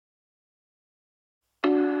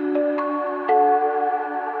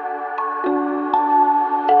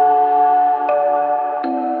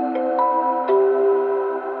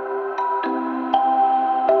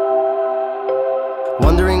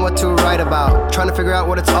write about. Trying to figure out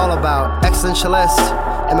what it's all about. Existentialist.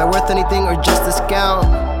 Am I worth anything or just discount?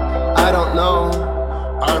 I don't know.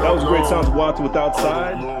 That was great sounds of Water with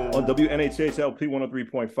Outside on WNHH LP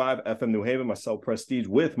 103.5 FM New Haven. Myself, Prestige,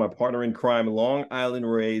 with my partner in crime, Long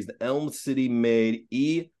Island raised, Elm City made,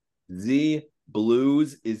 EZ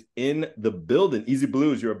BlueZ is in the building. EZ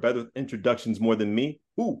BlueZ, you're better with introductions more than me.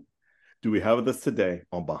 Who do we have with us today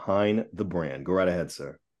on Behind the Brand? Go right ahead,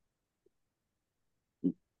 sir.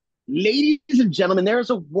 Ladies and gentlemen, there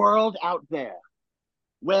is a world out there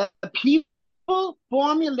where people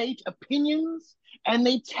formulate opinions and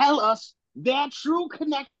they tell us their true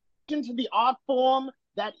connection to the art form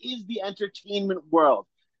that is the entertainment world.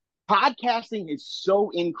 Podcasting is so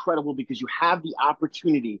incredible because you have the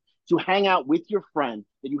opportunity to hang out with your friend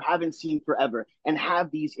that you haven't seen forever and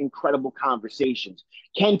have these incredible conversations.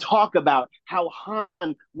 Can talk about how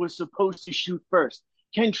Han was supposed to shoot first.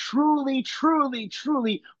 Can truly, truly,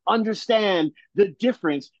 truly understand the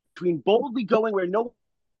difference between boldly going where no one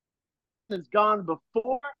has gone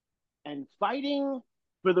before and fighting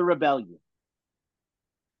for the rebellion.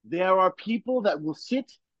 There are people that will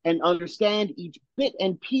sit and understand each bit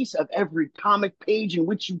and piece of every comic page in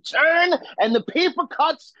which you turn and the paper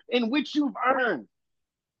cuts in which you've earned.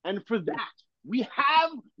 And for that, we have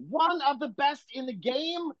one of the best in the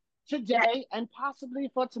game today and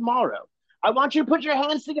possibly for tomorrow. I want you to put your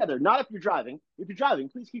hands together, not if you're driving. If you're driving,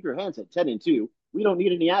 please keep your hands at 10 and 2. We don't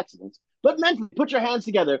need any accidents. But mentally, put your hands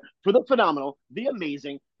together for the phenomenal, the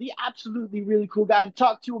amazing, the absolutely really cool guy to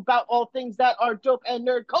talk to about all things that are dope and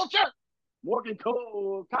nerd culture. Morgan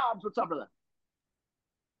Cobbs, what's up, brother?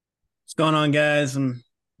 What's going on, guys? I'm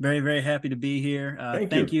very, very happy to be here.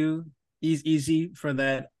 Thank you, Easy, for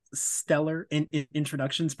that stellar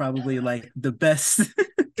introductions. Probably like the best.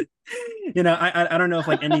 I don't know if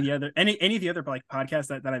like any of the other like podcasts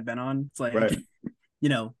that I've been on. It's like, right.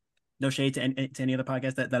 No shade to any other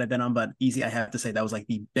podcast that I've been on, but Easy, I have to say that was like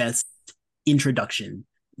the best introduction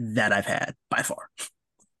that I've had by far.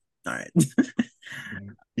 All right.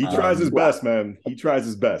 He tries his best, man. He tries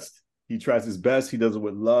his best. He tries his best. He does it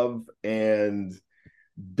with love and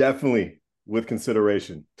definitely with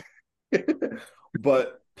consideration.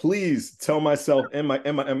 But please tell myself and my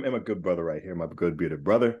good brother right here, my good bearded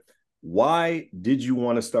brother, why did you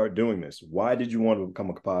want to start doing this? Why did you want to become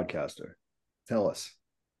a podcaster? Tell us.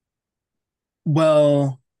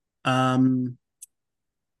 Well, for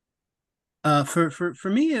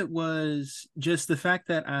me, it was just the fact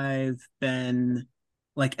that I've been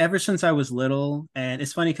like ever since I was little, and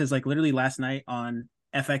it's funny because like literally last night on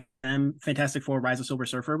FXM, Fantastic Four: Rise of Silver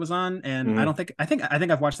Surfer was on, and I think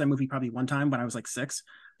I've watched that movie probably one time when I was like 6.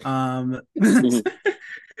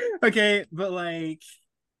 Okay, but like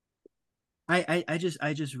I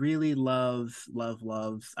just really love.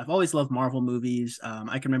 I've always loved Marvel movies.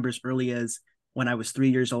 I can remember as early as when I was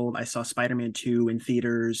 3 years old, I saw Spider-Man 2 in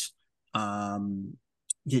theaters. I've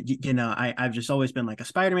just always been like a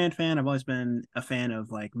Spider-Man fan. I've always been a fan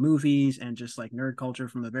of like movies and just like nerd culture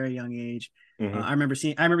from a very young age. I remember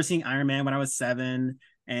seeing Iron Man when I was 7,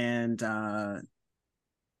 and I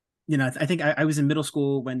think I was in middle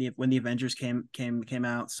school when the Avengers came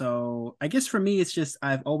out. So I guess for me, it's just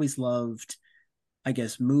I've always loved, I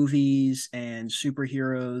guess, movies and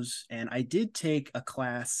superheroes. And I did take a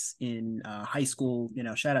class in high school,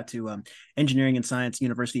 shout out to Engineering and Science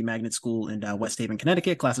University Magnet School in West Haven,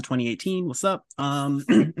 Connecticut, class of 2018. What's up?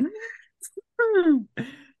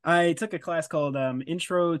 I took a class called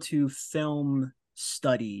Intro to Film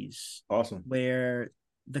Studies. Awesome. Where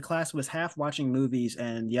the class was half watching movies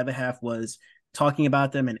and the other half was talking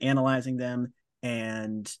about them and analyzing them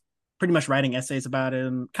and pretty much writing essays about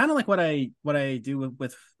him, kind of like what I do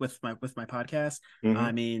with my podcast.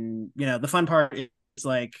 I mean, the fun part is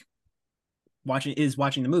like watching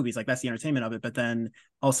the movies, like that's the entertainment of it, but then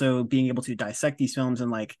also being able to dissect these films and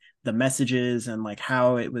like the messages and like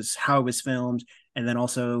how it was filmed, and then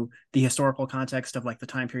also the historical context of like the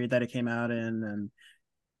time period that it came out in and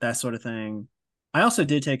that sort of thing. I also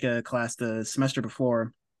did take a class the semester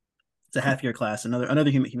before. It's a half-year class, another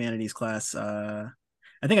humanities class.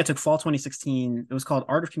 I think I took fall 2016. It was called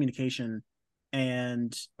Art of Communication.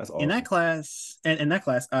 And that's awesome. In that class,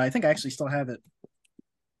 I think I actually still have it.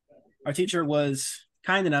 Our teacher was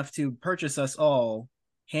kind enough to purchase us all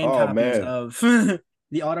hand copies of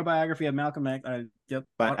the autobiography of Malcolm X.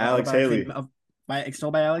 By Alex Haley.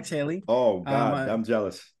 Still by Alex Haley. Oh, God, I'm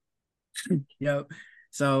jealous. Yep.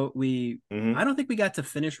 So I don't think we got to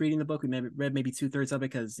finish reading the book. We read maybe 2/3 of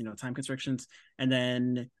it because, time constrictions. And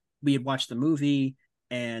then we had watched the movie.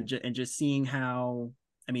 And just seeing how,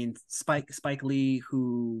 I mean, Spike Lee,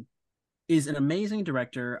 who is an amazing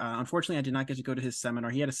director. Unfortunately, I did not get to go to his seminar.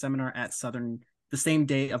 He had a seminar at Southern the same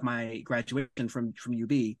day of my graduation from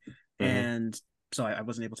UB, and so I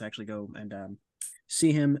wasn't able to actually go and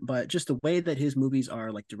see him. But just the way that his movies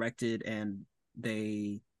are like directed, and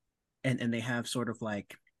they and they have sort of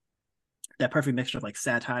like that perfect mixture of like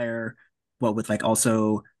satire, well, with like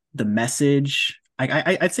also the message.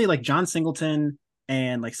 I'd say like John Singleton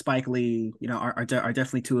and like Spike Lee, you know, are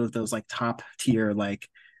definitely two of those like top tier like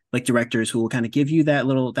directors who will kind of give you that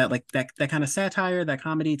little that kind of satire, that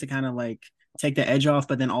comedy to kind of like take the edge off,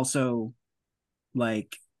 but then also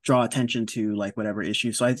like draw attention to like whatever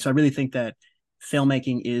issue. So I really think that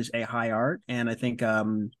filmmaking is a high art, and I think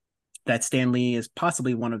that Stan Lee is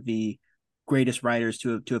possibly one of the greatest writers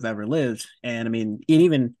to have ever lived. And I mean,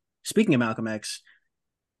 even speaking of Malcolm X,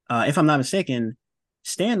 if I'm not mistaken,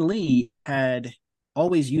 Stan Lee had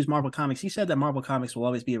always used Marvel Comics. He said that Marvel Comics will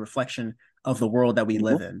always be a reflection of the world that we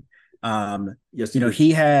live in. Yes, you know,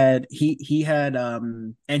 he had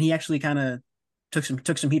and he actually kind of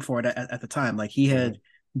took some heat for it at the time. Like he had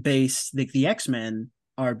based the X-Men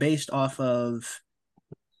are based off of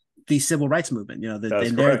the civil rights movement, you know,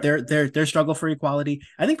 their struggle for equality.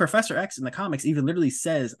 I think Professor X in the comics even literally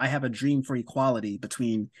says, "I have a dream for equality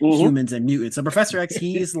between humans and mutants." So Professor X,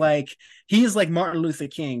 he is like Martin Luther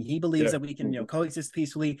King. He believes that we can, you know, coexist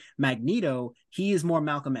peacefully. Magneto, he is more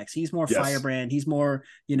Malcolm X. He's more Firebrand. He's more,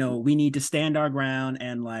 you know, we need to stand our ground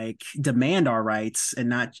and like demand our rights, and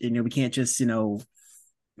not, you know, we can't just, you know,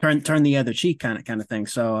 turn the other cheek kind of thing.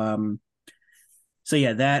 So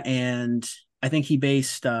yeah, that. And I think he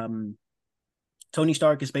based Tony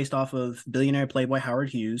Stark is based off of billionaire playboy Howard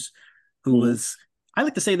Hughes, who was, I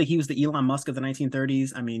like to say that he was the Elon Musk of the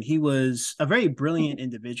 1930s. I mean, he was a very brilliant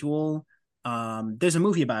individual. There's a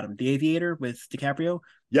movie about him, The Aviator, with DiCaprio.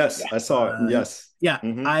 Yes, I saw it. Yes. Yeah,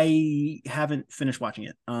 I haven't finished watching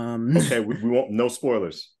it. Okay, we won't, no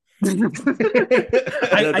spoilers. I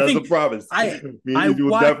That's a promise. I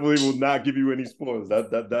definitely will not give you any spoilers.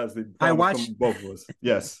 That's the promise from both of us.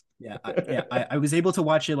 Yes. I was able to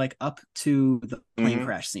watch it like up to the plane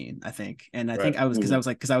crash scene, I think. And I think I was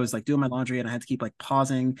because I was like doing my laundry and I had to keep like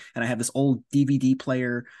pausing, and I have this old DVD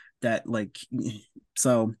player that like,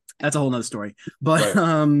 so that's a whole nother story. But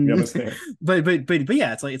but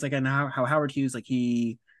yeah, it's like how Howard Hughes, like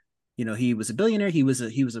he, you know, he was a billionaire, he was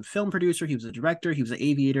a film producer, he was a director, he was an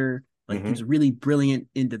aviator. Like he was a really brilliant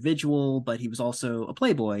individual, but he was also a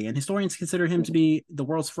playboy, and historians consider him to be the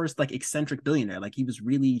world's first like eccentric billionaire. Like he was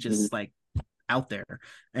really just like out there.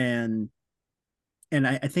 And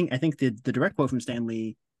I think the direct quote from Stan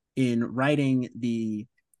Lee in writing the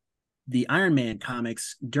Iron Man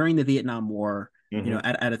comics during the Vietnam War, you know,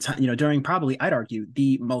 at a time, you know, during probably, I'd argue,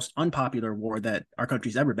 the most unpopular war that our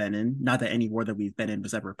country's ever been in. Not that any war that we've been in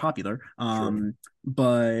was ever popular.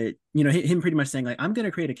 But, you know, him pretty much saying like, I'm going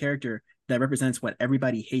to create a character that represents what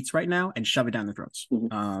everybody hates right now and shove it down their throats.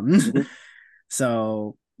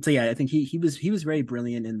 So yeah, I think he was very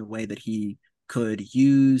brilliant in the way that he could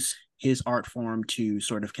use his art form to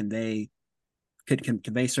sort of convey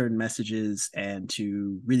certain messages and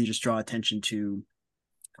to really just draw attention to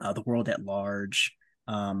the world at large.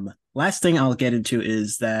 Last thing I'll get into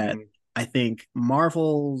is that I think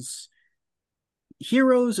Marvel's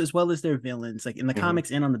heroes, as well as their villains, like in the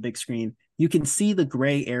comics and on the big screen, you can see the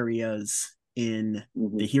gray areas in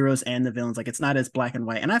the heroes and the villains. Like it's not as black and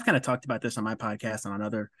white. And I've kind of talked about this on my podcast and on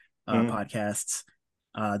other podcasts.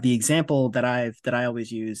 The example that I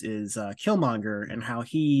always use is Killmonger, and how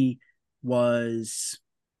he was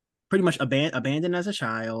pretty much abandoned as a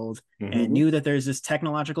child and knew that there's this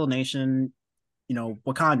technological nation, you know,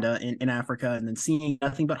 Wakanda in Africa, and then seeing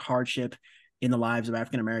nothing but hardship in the lives of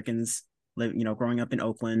African Americans, you know, growing up in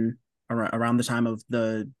Oakland around the time of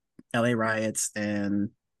the LA riots, and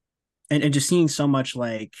just seeing so much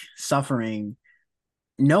like suffering,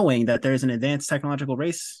 knowing that there's an advanced technological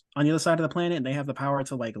race on the other side of the planet and they have the power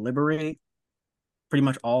to like liberate pretty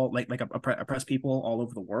much all like oppressed people all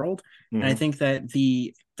over the world. And I think that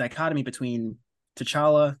the dichotomy between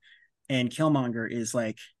T'Challa and Killmonger is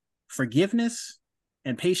like forgiveness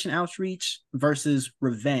and patient outreach versus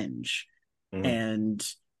revenge. And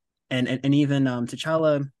even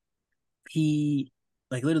T'Challa, he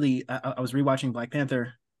like literally, I was rewatching Black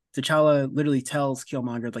Panther. T'Challa literally tells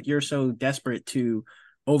Killmonger, like, you're so desperate to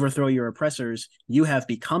overthrow your oppressors, you have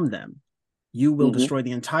become them. You will destroy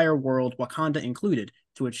the entire world, Wakanda included.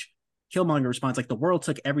 To which Killmonger responds, like, the world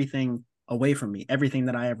took everything away from me, everything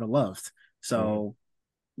that I ever loved. So,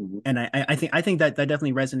 and I think that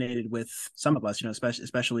definitely resonated with some of us, you know,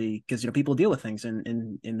 especially because, you know, people deal with things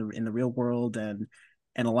in the real world, and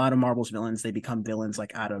a lot of Marvel's villains, they become villains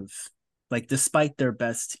like out of like despite their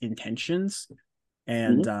best intentions.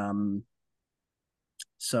 And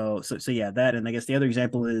so yeah, that. And I guess the other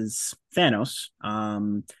example is Thanos.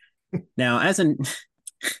 Now as an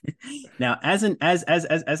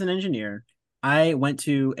as an engineer, I went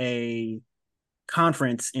to a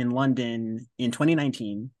conference in London in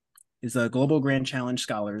 2019. Is the Global Grand Challenge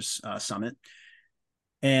Scholars Summit,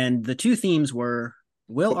 and the two themes were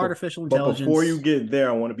artificial intelligence. But before you get there,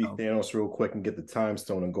 I want to be Thanos real quick and get the time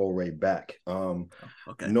stone and go right back.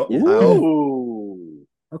 Okay.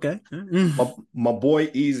 Okay. My boy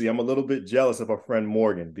Easy, I'm a little bit jealous of our friend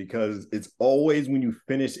Morgan, because it's always when you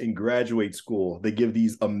finish and graduate school, they give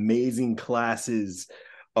these amazing classes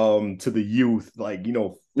to the youth, like,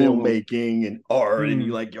 filmmaking and art, and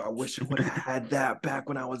you're like, yo, I wish I would have had that back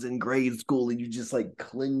when I was in grade school, and you just like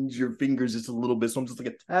clench your fingers just a little bit. So I'm just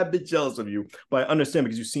like a tad bit jealous of you, but I understand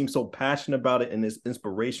because you seem so passionate about it and it's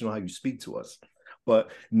inspirational how you speak to us. But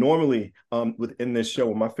normally within this show,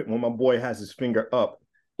 when my boy has his finger up,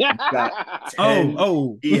 he's got 10,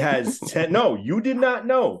 he has 10. No, you did not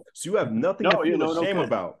know, so you have nothing to feel ashamed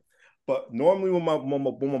about. But normally when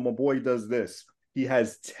my boy does this, he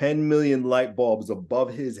has 10 million light bulbs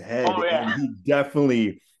above his head, and he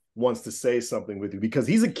definitely wants to say something with you because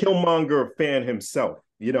he's a Killmonger fan himself.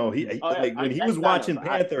 When he was watching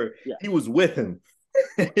Panther, he was with him.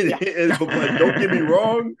 But like, don't get me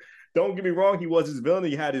wrong, he was his villain.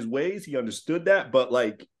 He had his ways. He understood that, but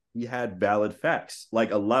like, he had valid facts.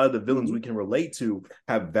 Like, a lot of the villains we can relate to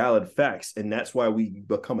have valid facts, and that's why we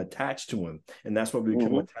become attached to him, and that's why we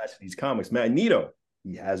become attached to these comics. Magneto,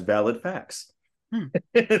 he has valid facts.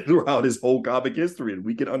 Throughout his whole comic history, and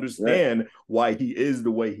we can understand why he is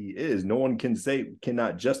the way he is. No one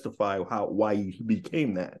cannot justify why he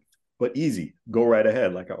became that. But Easy, go right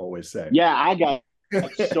ahead, like I always say. Yeah, I got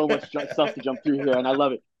so much stuff to jump through here, and I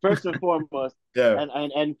love it. First and foremost,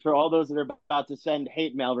 and for all those that are about to send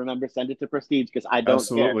hate mail, remember, send it to Prestige, because I don't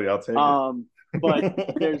care. I'll take it.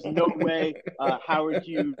 But there's no way Howard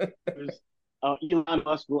Hughes, Elon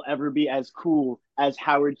Musk will ever be as cool as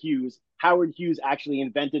Howard Hughes. Howard Hughes actually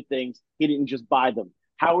invented things. He didn't just buy them.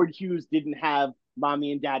 Howard Hughes didn't have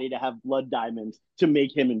mommy and daddy to have blood diamonds to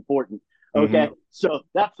make him important. Okay, so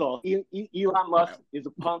that's all. Elon Musk is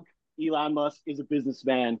a punk. Elon Musk is a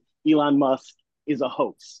businessman. Elon Musk is a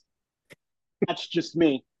hoax. That's just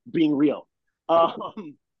me being real.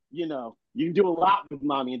 You can do a lot with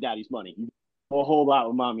mommy and daddy's money. You can do a whole lot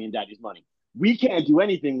with mommy and daddy's money. We can't do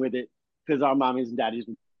anything with it because our mommies and daddies.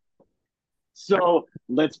 So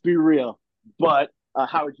let's be real. But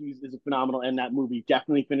Howard Hughes is a phenomenal in that movie.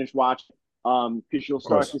 Definitely finish watching because you'll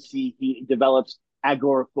start to see he develops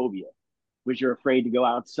agoraphobia, which you're afraid to go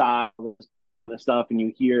outside and stuff, and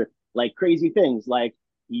you hear like crazy things. Like,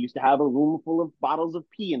 he used to have a room full of bottles of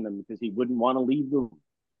pee in them because he wouldn't want to leave the room.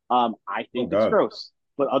 I think it's gross,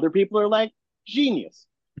 but other people are like, genius,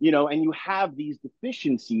 and you have these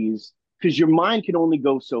deficiencies because your mind can only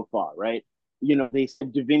go so far, right? They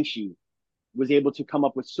said Da Vinci was able to come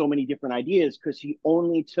up with so many different ideas because he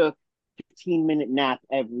only took 15-minute nap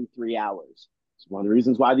every 3 hours. It's one of the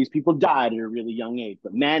reasons why these people died at a really young age.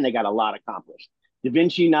 But man, they got a lot accomplished. Da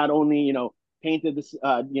Vinci not only, painted this,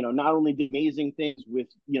 not only did amazing things with,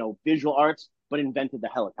 visual arts, but invented the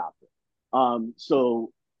helicopter.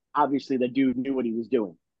 So obviously the dude knew what he was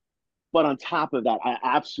doing. But on top of that, I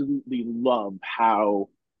absolutely love how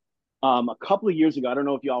a couple of years ago, I don't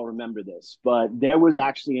know if y'all remember this, but there was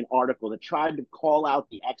actually an article that tried to call out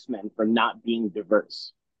the X-Men for not being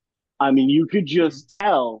diverse. I mean, you could just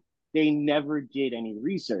tell they never did any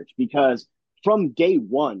research because from day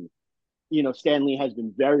one, Stan Lee has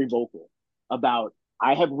been very vocal about,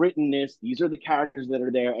 I have written this, these are the characters that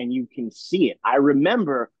are there, and you can see it. I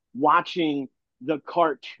remember watching the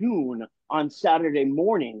cartoon on Saturday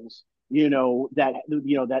mornings, that they're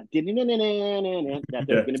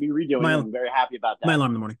going to be redoing. I'm very happy about that. My alarm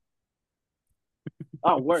in the morning.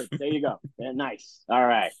 Oh, word. There you go. Yeah, nice. All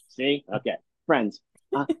right. See? Okay. Friends.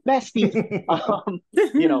 Besties.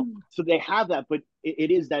 So they have that, but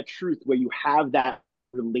it is that truth where you have that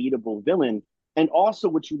relatable villain. And also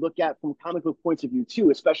what you look at from comic book points of view too,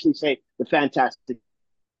 especially say the Fantastic.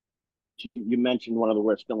 You mentioned one of the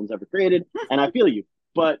worst films ever created, and I feel you.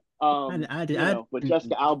 But but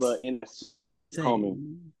Jessica Alba in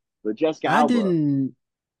Homing. But Jessica Alba.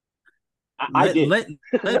 I did. Let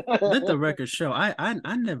the record show. I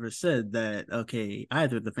never said that. Okay,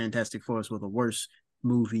 either the Fantastic Four were the worst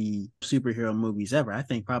superhero movies ever. I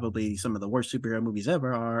think probably some of the worst superhero movies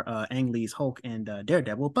ever are Ang Lee's Hulk and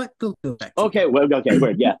Daredevil. But we'll go back. Okay, word.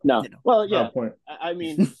 Yeah, no. Well, yeah. I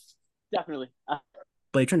mean, definitely.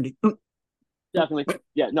 Blade Trinity. Definitely.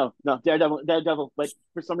 Yeah, no, Daredevil. But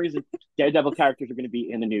for some reason, Daredevil characters are going to be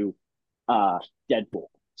in the new Deadpool.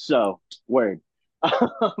 So, word.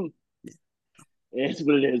 It's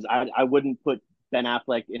what it is. I wouldn't put Ben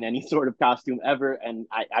Affleck in any sort of costume ever, and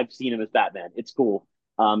I've seen him as Batman. It's cool.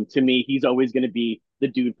 To me, he's always going to be the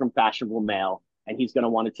dude from Fashionable Male, and he's going to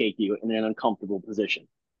want to take you in an uncomfortable position.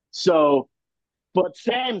 So, but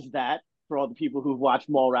sans that, for all the people who've watched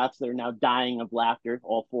Mallrats that are now dying of laughter,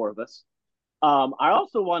 all four of us, I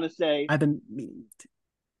also want to say, I've been meaning to,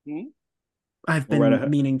 hmm? I've Go right been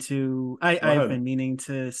ahead. meaning to Go I've ahead. been meaning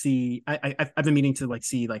to see I've been meaning to like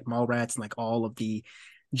see like Mallrats and like all of the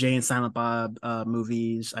Jay and Silent Bob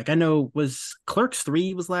movies. Like I know was Clerks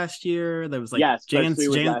 3 was last year. There was like Yes, Clerks 3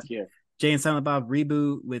 was last year. Jay and Silent Bob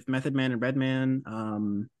reboot with Method Man and Redman.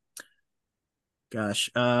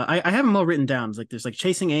 I have them all written down. It's like there's like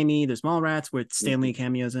Chasing Amy, there's Mallrats with Stanley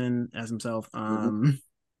cameos in as himself. I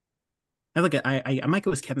might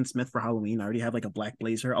go as Kevin Smith for Halloween. I already have like a black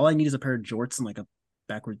blazer. All I need is a pair of jorts and like a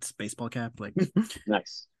backwards baseball cap. Like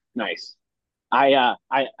Nice, nice.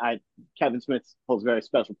 Kevin Smith holds a very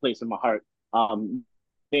special place in my heart.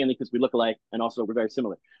 Mainly because we look alike and also we're very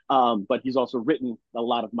similar. But he's also written a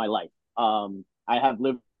lot of my life. I have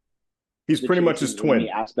lived He's the pretty much his Chasing Amy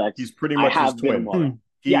twin. aspects. He's pretty I much his have been a twin. Mallrat.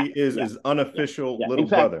 He Yeah, is yeah, his unofficial yeah. little In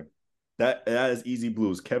fact, brother. That is Easy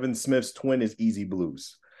Blues. Kevin Smith's twin is Easy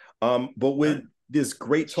Blues. But with this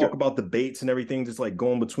great talk about debates and everything, just like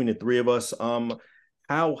going between the three of us,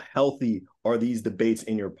 how healthy are these debates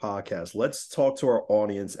in your podcast? Let's talk to our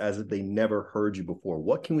audience as if they never heard you before.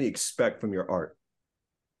 What can we expect from your art?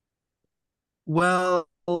 well,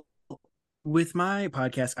 with my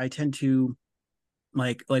podcast, I tend to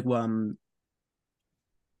like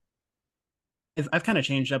I've kind of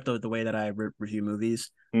changed up the way that I review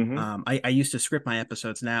movies. I used to script my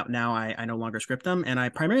episodes. Now I no longer script them, and I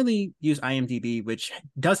primarily use IMDb, which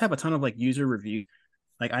does have a ton of like user review,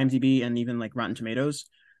 like IMDb and even like Rotten Tomatoes.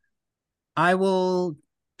 I will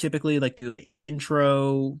typically like do the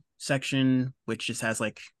intro section, which just has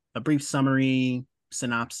like a brief summary,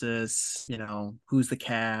 synopsis, who's the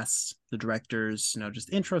cast, the directors,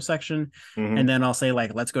 just intro section. And then I'll say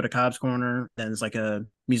like, let's go to Cobb's Corner. Then it's like a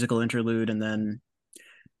musical interlude. And then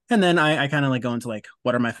I kind of like go into like,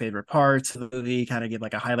 what are my favorite parts of the movie, kind of give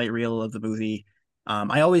like a highlight reel of the movie.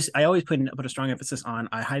 I always put a strong emphasis on,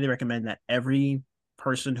 I highly recommend that every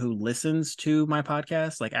person who listens to my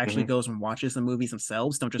podcast like actually goes and watches the movies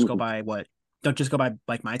themselves. Don't just go by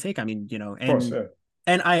like my take. I mean, Of course, yeah.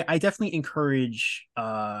 and I definitely encourage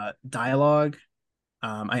dialogue.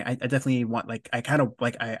 I definitely want like I kind of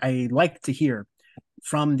like I like to hear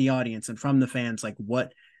from the audience and from the fans like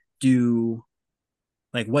what did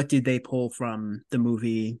they pull from the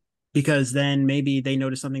movie, because then maybe they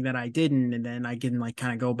noticed something that I didn't, and then I can like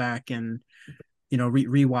kind of go back and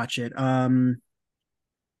rewatch it.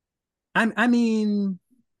 I mean,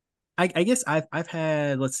 I guess I've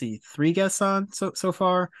had, let's see, 3 guests on so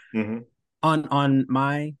far on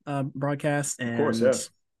my broadcast, and of course,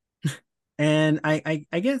 yeah. and I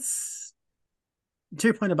guess to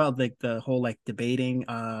your point about like the whole like debating,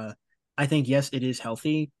 I think yes, it is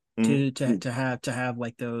healthy to have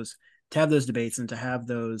like those, to have those debates and to have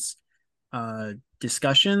those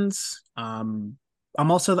discussions. I'm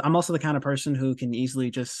also the kind of person who can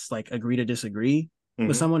easily just like agree to disagree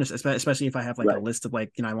with someone, especially if I have like a list of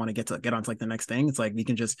like, I want to get on to like the next thing. It's like we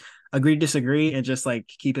can just agree to disagree and just like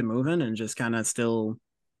keep it moving and just kind of still,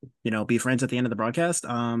 be friends at the end of the broadcast.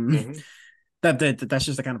 That's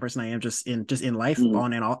just the kind of person I am, just in life,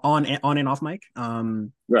 on and off mic.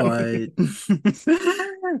 right.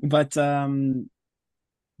 But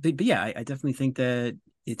but yeah, I definitely think that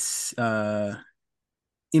it's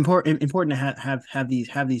important to have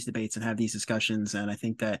these debates and have these discussions. And I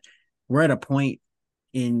think that we're at a point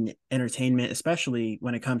in entertainment, especially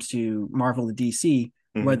when it comes to Marvel and DC,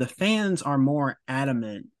 where the fans are more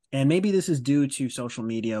adamant, and maybe this is due to social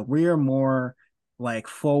media. We're more like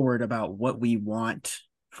forward about what we want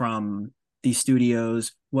from these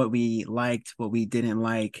studios, what we liked, what we didn't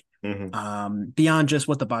like, beyond just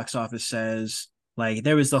what the box office says. Like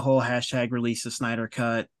there was the whole hashtag release the Snyder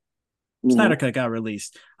Cut. Snyder Cut got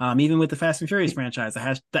released. Even with the Fast and Furious franchise,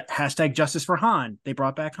 the hashtag Justice for Han, they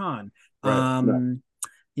brought back Han.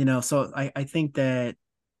 So I think that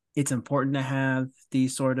it's important to have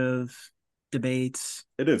these sort of debates.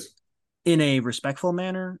 It is. In a respectful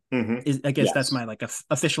manner. I guess that's my like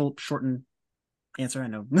official shortened answer. I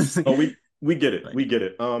know. we get it. We get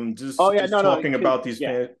it. Talking about these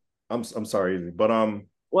fans. I'm sorry, but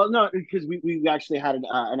well, no, because we actually had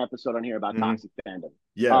an episode on here about toxic fandom.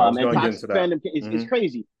 Yeah, I was and going toxic into that. fandom is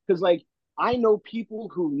crazy because like I know people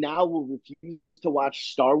who now will refuse to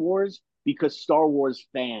watch Star Wars because Star Wars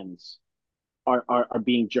fans are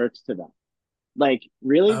being jerks to them. Like,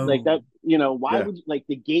 really? Like that, Oh, why Yeah. would like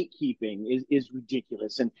the gatekeeping is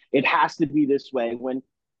ridiculous, and it has to be this way when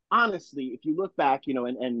honestly, if you look back,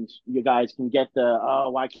 and you guys can get the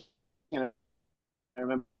why can't I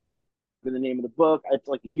remember the name of the book? It's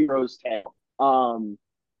like a hero's tale.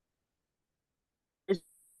 There's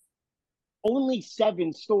only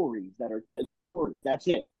 7 stories that are stories. That's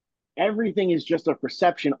it. Everything is just a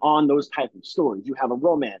perception on those type of stories. You have a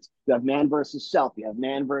romance, you have man versus self, you have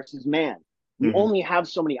man versus man. You Mhm. only have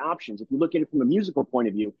so many options. If you look at it from a musical point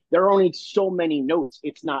of view, there are only so many notes.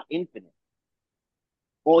 It's not infinite.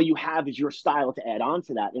 All you have is your style to add on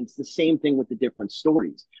to that. And it's the same thing with the different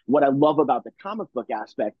stories. What I love about the comic book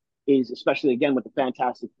aspect is, especially again with the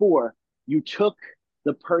Fantastic Four, you took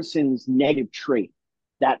the person's negative trait,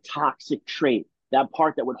 that toxic trait, that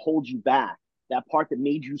part that would hold you back, that part that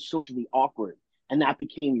made you socially awkward, and that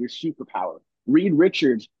became your superpower. Reed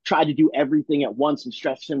Richards tried to do everything at once and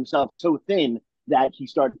stretched himself so thin that he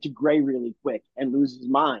started to gray really quick and lose his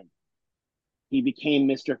mind. He became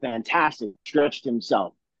Mr. Fantastic, stretched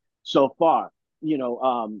himself so far.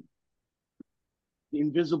 The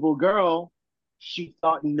Invisible Girl, she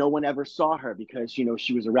thought no one ever saw her because, she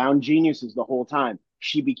was around geniuses the whole time.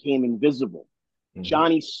 She became invisible. Mhm.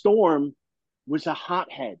 Johnny Storm was a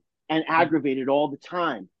hothead and aggravated all the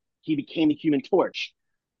time. He became the Human Torch.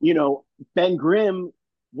 Ben Grimm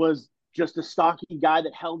was just a stocky guy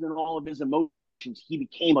that held in all of his emotions. He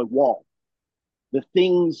became a wall. The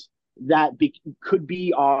things that could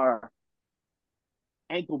be our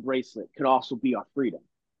ankle bracelet could also be our freedom.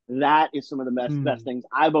 That is some of the best things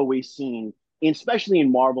I've always seen, especially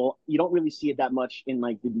in Marvel. You don't really see it that much in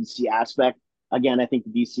like the DC aspect. Again, I think the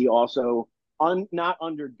DC also not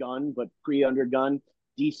undergun, but pre-undergun.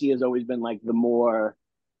 DC has always been like the more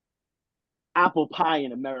apple pie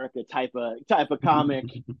in America type of comic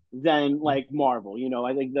than like Marvel.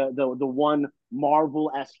 I think the one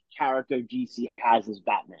Marvel-esque character DC has is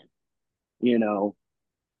Batman. You know,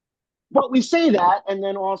 but we say that, and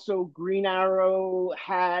then also Green Arrow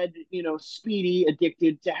had, Speedy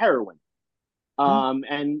addicted to heroin. And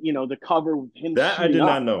the cover with him That I suiting did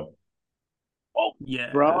not up. know. Oh,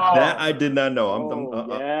 yeah. That I bro. did not know.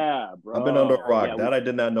 Oh yeah, I've been under a bro. rock. Yeah, That I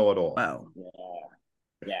did not know at all. Wow. yeah,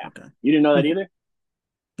 yeah. Okay. You didn't know that either?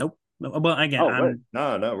 Nope. Well, again, Oh, word.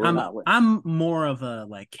 Nah, not I'm really. Word. I'm more of a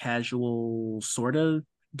like casual sort of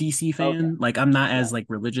DC Okay. fan. Like I'm not as Right. like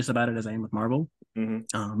religious about it as I am with Marvel. Mhm.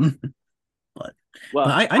 Um, but Well,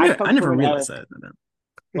 I never realized that.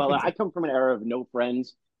 I come from an era of no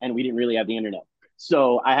friends, and we didn't really have the internet.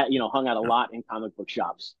 So I had, hung out a lot in comic book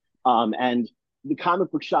shops. And the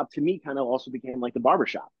comic book shop to me kind of also became like the barber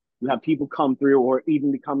shop. You have people come through, or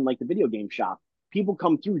even become like the video game shop. People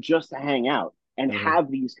come through just to hang out and Mhm. have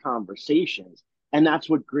these conversations. And that's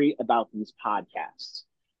what's great about these podcasts,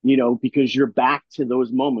 because you're back to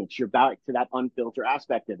those moments. You're back to that unfiltered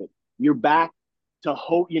aspect of it. You're back to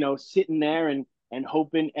hope, sitting there and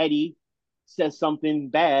hoping Eddie says something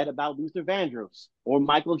bad about Luther Vandross or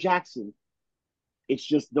Michael Jackson. It's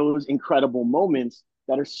just those incredible moments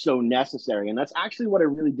that are so necessary. And that's actually what I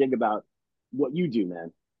really dig about what you do,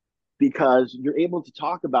 man, because you're able to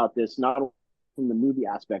talk about this not only from the movie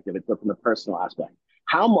aspect of it, but from the personal aspect.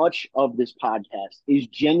 How much of this podcast is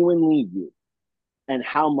genuinely you, and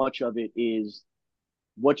how much of it is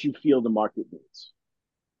what you feel the market needs?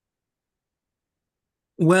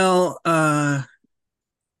 Well, I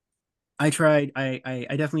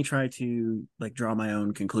definitely try to like draw my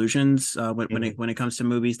own conclusions Mhm. when it comes to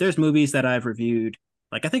movies. There's movies that I've reviewed.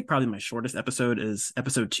 Like I think probably my shortest episode is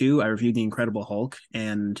episode 2. I reviewed The Incredible Hulk,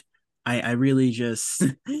 and I really just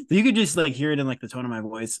you could just like hear it in like the tone of my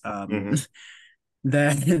voice. Mhm.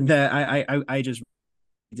 That I just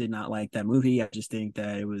did not like that movie. I just think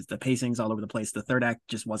that it was the pacing's all over the place. The third act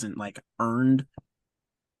just wasn't like earned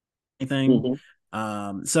anything.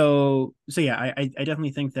 Mm-hmm. So yeah, I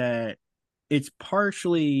definitely think that it's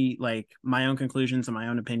partially like my own conclusions and my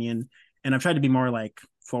own opinion, and I've tried to be more like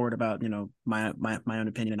forward about my own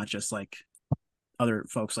opinion and not just like other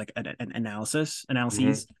folks like an Mhm. analyses.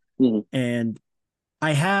 Mm-hmm. And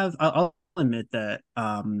I'll admit that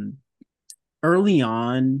early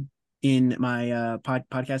on in my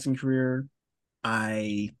podcasting career,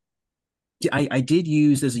 I I did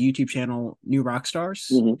use as a YouTube channel New Rock Stars,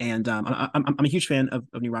 Mm-hmm. and I'm a huge fan of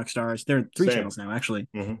New Rock Stars. There are 3 Same. channels now, actually.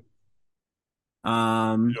 Mhm.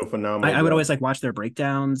 Phenomenal. I would always like watch their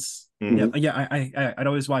breakdowns. Mhm. I'd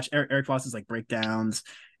always watch Eric Foss's like breakdowns,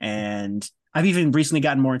 and I've even recently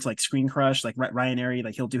gotten more into like Screen Crush, like Ryan Airy,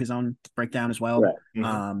 like he'll do his own breakdown as well. Right.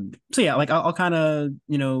 So yeah, like I'll kind of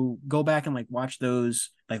go back and like watch those,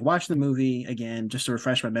 like watch the movie again just to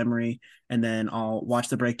refresh my memory, and then I'll watch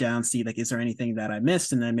the breakdown, see like is there anything that I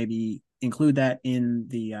missed, and then maybe include that in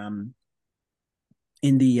the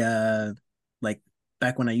like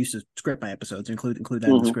back when I used to script my episodes, include that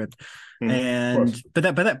in the script. And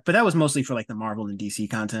but that was mostly for like the Marvel and DC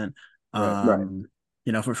content. Right.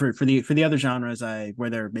 For the other genres where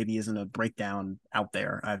there maybe isn't a breakdown out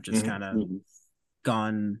there, I've just kind of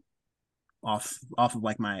gone off of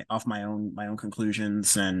like my own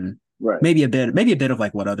conclusions, and maybe a bit of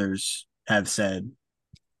like what others have said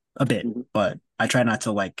a bit, but I try not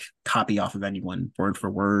to like copy off of anyone word for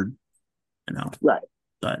word, right.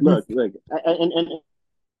 But look, and at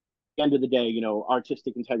the end of the day,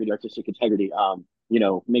 artistic integrity,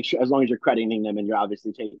 make sure, as long as you're crediting them and you're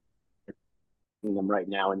obviously taking them right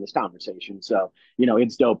now in this conversation. So,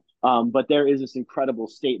 it's dope. But there is this incredible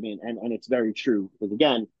statement, and it's very true. Because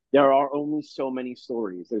again, there are only so many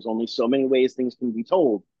stories. There's only so many ways things can be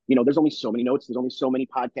told. There's only so many notes. There's only so many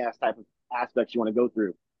podcast type of aspects you want to go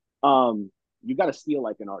through. You got to steal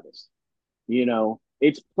like an artist.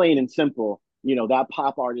 It's plain and simple. That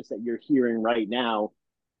pop artist that you're hearing right now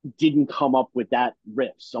didn't come up with that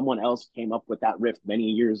riff. Someone else came up with that riff many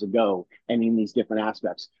years ago, and in these different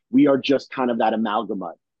aspects. We are just kind of that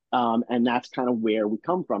amalgamate. And that's kind of where we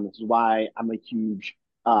come from. This is why I'm a huge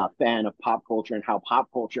fan of pop culture and how pop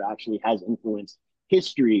culture actually has influenced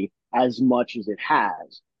history as much as it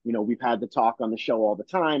has. We've had the talk on the show all the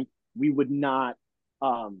time. We would not,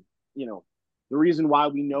 the reason why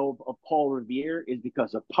we know of Paul Revere is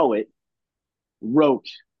because a poet wrote,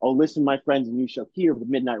 "Oh, listen, my friends, and you shall hear of the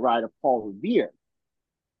midnight ride of Paul Revere."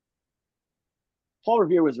 Paul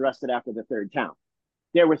Revere was arrested after the third town.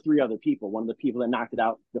 There were three other people. One of the people that knocked it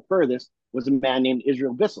out the furthest was a man named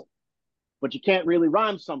Israel Bissell. But you can't really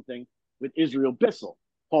rhyme something with Israel Bissell.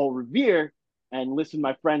 Paul Revere and "listen,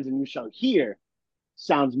 my friends, and you shall hear"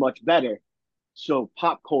 sounds much better. So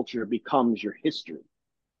pop culture becomes your history.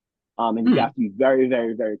 And you have to be very,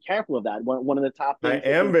 very, very careful of that. One of the top things I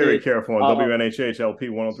am very careful on WNHH LP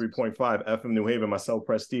 103.5 FM New Haven, myself,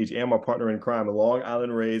 Prestige, and my partner in crime, the Long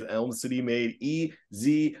Island Raised, Elm City made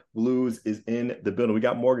EZ Blues is in the building. We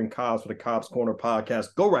got Morgan Cobbs for the Cobbs Corner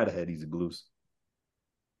podcast. Go right ahead, EZ Blues.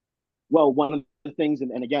 Well, one of the things,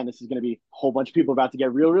 and again, this is going to be a whole bunch of people about to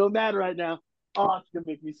get real, real mad right now. Oh, it's going to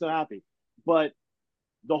make me so happy. But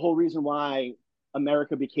the whole reason why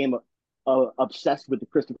America became obsessed with the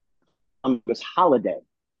Christopher Columbus holiday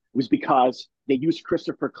was because they used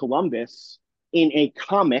Christopher Columbus in a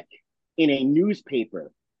comic, in a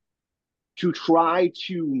newspaper, to try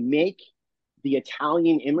to make the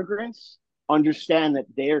Italian immigrants understand that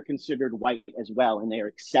they're considered white as well, and they are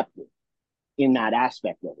accepted in that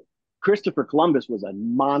aspect of it. Christopher Columbus was a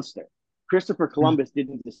monster. Christopher Columbus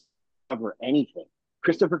didn't discover anything.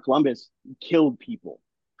 Christopher Columbus killed people.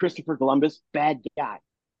 Christopher Columbus, bad guy.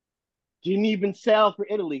 Didn't even sail for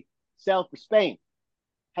Italy, sailed for Spain.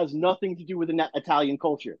 Has nothing to do with the Italian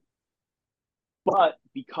culture. But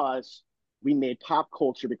because we made pop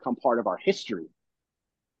culture become part of our history,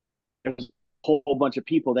 there's a whole bunch of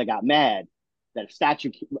people that got mad that a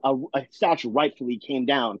statue rightfully came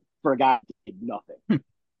down for a guy that did nothing.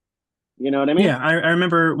 You know what I mean? Yeah, I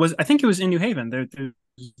remember. I think it was in New Haven.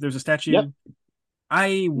 There's a statue. Yep.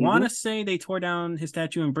 I want to say they tore down his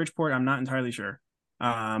statue in Bridgeport. I'm not entirely sure.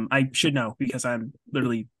 I should know because I'm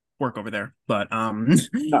literally work over there. But yeah,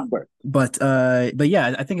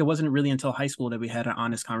 I think it wasn't really until high school that we had an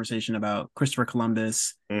honest conversation about Christopher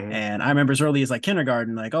Columbus. And I remember as early as like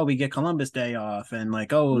kindergarten, like, oh, we get Columbus Day off, and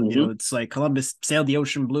like, oh, it's like Columbus sailed the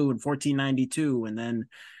ocean blue in 1492, and then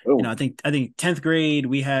I think 10th grade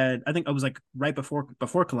we had, I think it was like right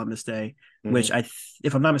before Columbus Day, which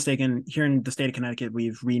if I'm not mistaken, here in the state of Connecticut,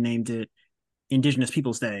 we've renamed it Indigenous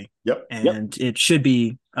Peoples Day. And it should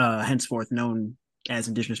be henceforth known as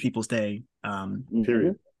Indigenous Peoples Day,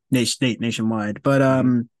 period, nationwide. But I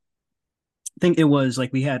think it was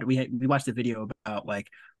like we watched a video about like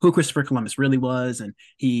who Christopher Columbus really was, and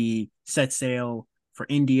he set sail for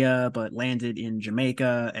India but landed in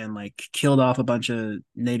Jamaica and like killed off a bunch of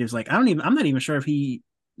natives. Like I'm not even sure if he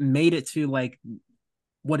made it to like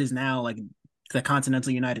what is now like the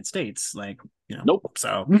continental United States. Like, nope.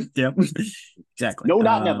 So yeah, exactly. No,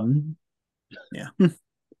 not never. Yeah.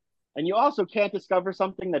 And you also can't discover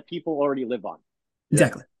something that people already live on.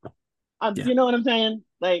 Exactly. You know what I'm saying?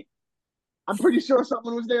 Like, I'm pretty sure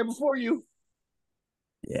someone was there before you.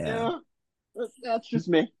 Yeah. That's just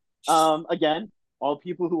me. Again, all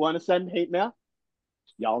people who want to send hate mail,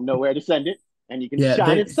 y'all know where to send it, and you can Yeah,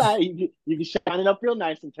 shine it side. You can shine it up real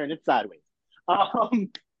nice and turn it sideways. Sorry.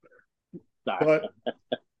 But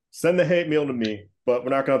send the hate mail to me. But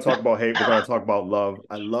we're not going to talk about hate. We're going to talk about love.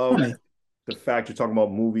 I love the fact you're talking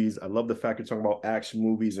about movies. I love the fact you're talking about action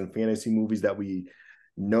movies and fantasy movies that we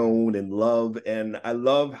known and love. And I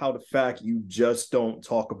love how the fact you just don't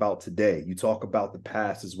talk about today. You talk about the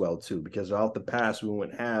past as well, too, because without the past, we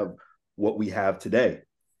wouldn't have what we have today.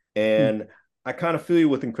 And I kind of feel you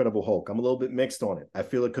with Incredible Hulk. I'm a little bit mixed on it. I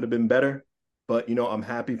feel it could have been better, but, I'm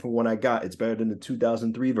happy for what I got. It's better than the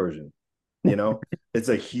 2003 version. It's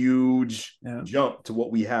a huge jump to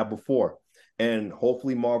what we had before. And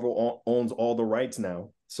hopefully Marvel owns all the rights now.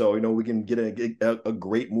 So, we can get a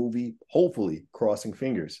great movie, hopefully, crossing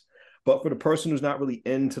fingers. But for the person who's not really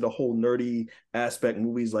into the whole nerdy aspect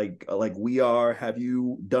movies like we are, have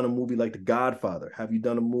you done a movie like The Godfather? Have you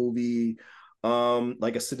done a movie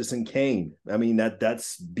like a Citizen Kane? I mean,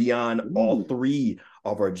 that's beyond all three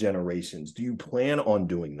of our generations. Do you plan on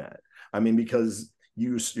doing that? I mean, because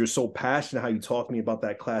you're so passionate how you talk to me about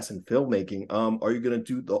that class in filmmaking. Are you going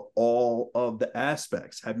to do all of the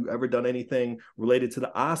aspects? Have you ever done anything related to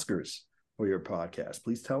the Oscars for your podcast?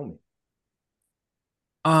 Please tell me.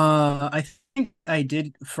 I think I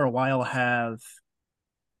did for a while have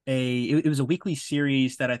it was a weekly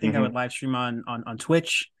series that I think I would live stream on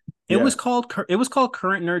Twitch. It was called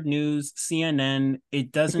Current Nerd News CNN.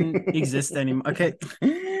 It doesn't exist anymore. Okay.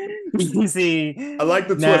 You see, I like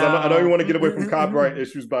the twist. I know you want to get away from copyright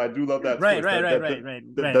issues, but I do love that twist. Right.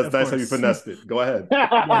 That's nice how you finessed it. Go ahead.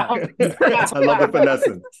 I love the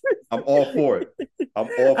finessing. I'm all for it.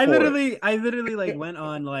 I literally like went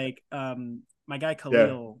on like my guy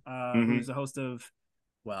Khalil, who's the host of,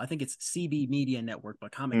 well, I think it's CB Media Network,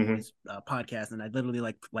 but Comic Boys podcast, and I literally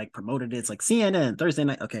like promoted it. It's like CNN Thursday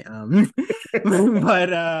night. Okay,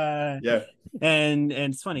 but and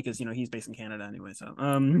it's funny because he's based in Canada anyway. So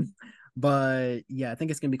but yeah, I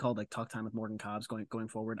think it's gonna be called like Talk Time with Morgan Cobbs going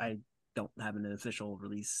forward. I don't have an official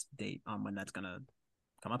release date on when that's gonna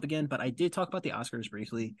come up again, but I did talk about the Oscars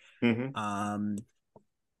briefly. I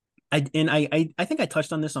think I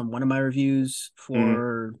touched on this on one of my reviews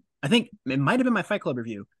for. I think it might have been my Fight Club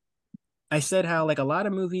review. I said how like a lot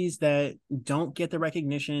of movies that don't get the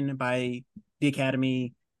recognition by the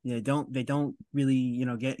Academy, they don't really,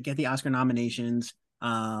 get the Oscar nominations.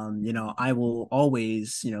 I will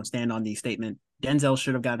always, stand on the statement Denzel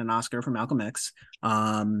should have gotten an Oscar for Malcolm X.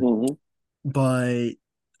 But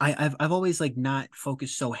I've always like not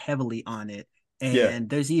focused so heavily on it. And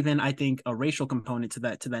there's even, I think, a racial component to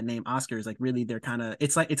that name Oscars. Like really, they're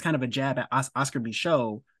it's kind of a jab at Oscar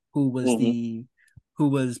Micheaux, who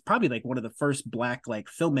was probably like one of the first Black like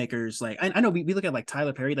filmmakers. Like I know we look at like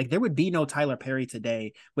Tyler Perry, like there would be no Tyler Perry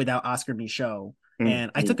today without Oscar Micheaux. And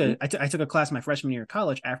I took a class my freshman year of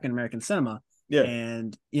college, African American cinema.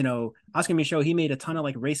 And Oscar Micheaux, he made a ton of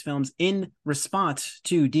like race films in response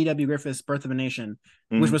to D.W. Griffith's Birth of a Nation,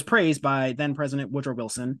 which was praised by then President Woodrow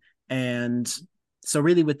Wilson. And so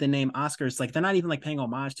really with the name Oscars, like they're not even like paying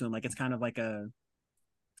homage to him. Like it's kind of like a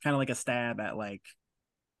stab at like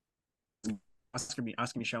Oscar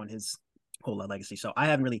Micheaux and his whole legacy. So I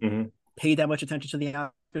haven't really paid that much attention to the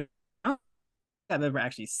Oscars. I don't think I've ever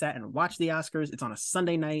actually sat and watched the Oscars. It's on a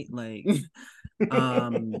Sunday night. Like,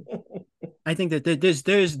 I think that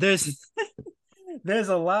there's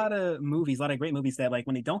a lot of great movies that like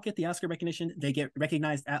when they don't get the Oscar recognition, they get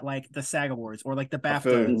recognized at like the SAG Awards or like the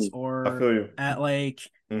BAFTAs or at like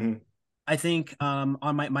I think on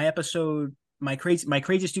my episode, my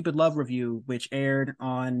crazy stupid love review, which aired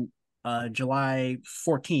on July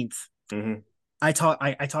 14th. I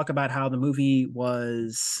talk about how the movie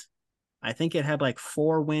was, I think it had like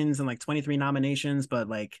 4 wins and like 23 nominations, but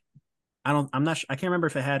like I can't remember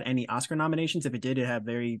if it had any Oscar nominations. If it did, it had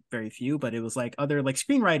very, very few, but it was like other like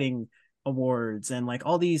screenwriting awards and like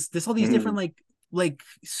all these different like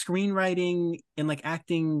screenwriting and like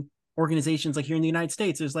acting organizations like here in the United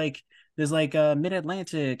States. There's like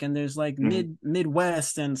Mid-Atlantic and there's like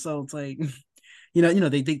Midwest, and so it's like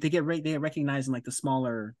they get recognized in like the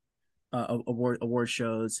smaller award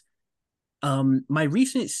shows. My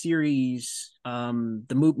recent series,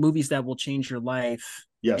 the movies that will change your life.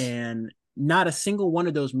 Yes. And not a single one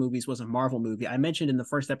of those movies was a Marvel movie. I mentioned in the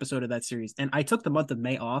first episode of that series, and I took the month of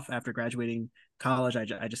May off after graduating college.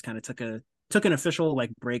 I just kind of took an official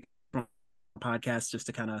like break from podcast just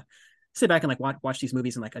to kind of sit back and like watch these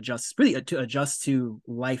movies and like adjust to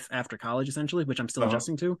life after college, essentially, which I'm still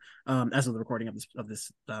adjusting to as of the recording of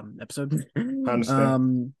this episode. I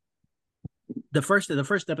understand. The first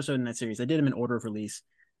episode in that series, I did them in order of release.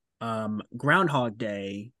 Groundhog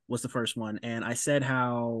Day was the first one, and I said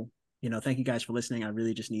how, thank you guys for listening. I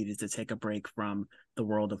really just needed to take a break from the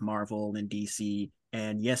world of Marvel and DC.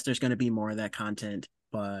 And yes, there's going to be more of that content,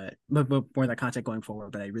 but more of that content going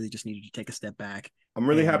forward. But I really just needed to take a step back. I'm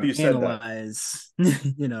really happy you said that.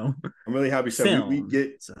 I'm really happy you said we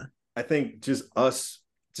get. So. I think just us,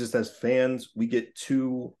 just as fans, we get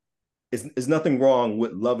too. It's nothing wrong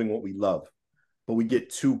with loving what we love, but we get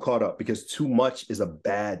too caught up because too much is a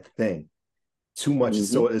bad thing. Too much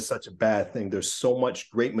is such a bad thing. There's so much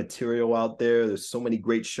great material out there. There's so many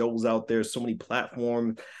great shows out there, so many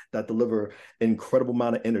platforms that deliver an incredible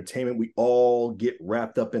amount of entertainment. We all get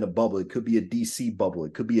wrapped up in a bubble. It could be a DC bubble.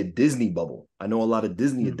 It could be a Disney bubble. I know a lot of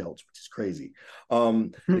Disney adults, which is crazy.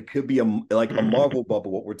 It could be a Marvel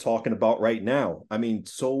bubble, what we're talking about right now. I mean,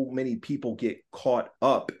 so many people get caught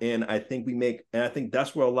up, and I think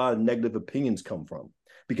that's where a lot of negative opinions come from,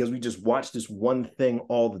 because we just watch this one thing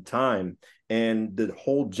all the time. And the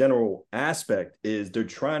whole general aspect is they're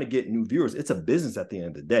trying to get new viewers. It's a business at the end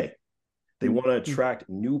of the day. They want to attract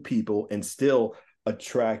new people and still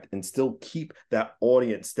attract and still keep that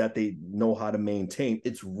audience that they know how to maintain.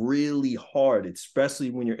 It's really hard,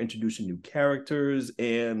 especially when you're introducing new characters,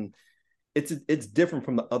 and it's different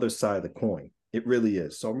from the other side of the coin. It really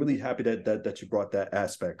is. So I'm really happy that you brought that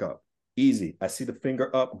aspect up. Easy. I see the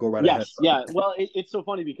finger up. Go right ahead. Yes, yeah. Well, it's so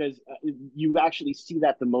funny because you actually see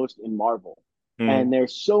that the most in Marvel. And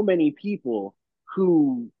there's so many people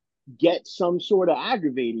who get some sort of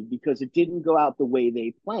aggravated because it didn't go out the way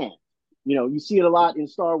they planned. You see it a lot in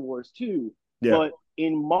Star Wars too. Yeah. But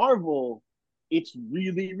in Marvel, it's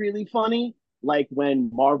really, really funny. Like when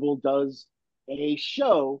Marvel does a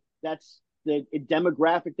show that's the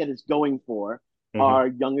demographic that it's going for are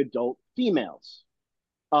young adult females.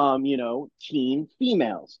 Teen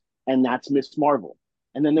females, and that's Miss Marvel.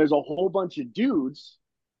 And then there's a whole bunch of dudes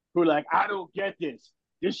who are like, I don't get this.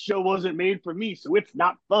 This show wasn't made for me, so it's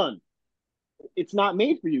not fun. It's not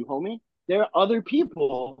made for you, homie. There are other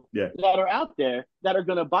people that are out there that are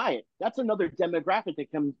going to buy it. That's another demographic that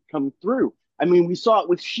can come through. I mean, we saw it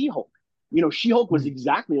with She-Hulk. She-Hulk was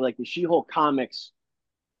exactly like the She-Hulk comics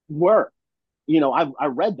were. I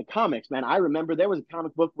read the comics, man. I remember there was a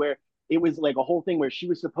comic book where it was like a whole thing where she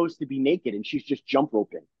was supposed to be naked and she's just jump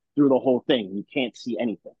roping through the whole thing. You can't see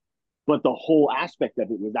anything. But the whole aspect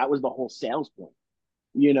of it was the whole sales point,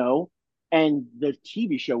 And the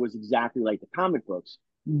TV show was exactly like the comic books,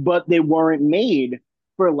 but they weren't made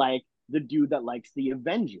for like the dude that likes the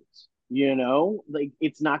Avengers, Like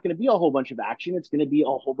it's not going to be a whole bunch of action. It's going to be a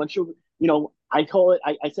whole bunch of, I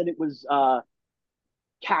said it was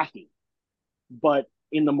Kathy, but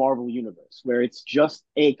in the Marvel universe, where it's just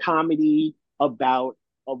a comedy about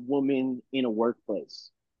a woman in a workplace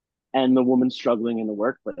and the woman struggling in the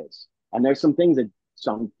workplace. And there's some things that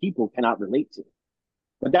some people cannot relate to.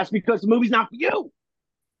 But that's because the movie's not for you.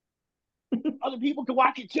 Other people can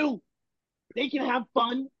watch it too. They can have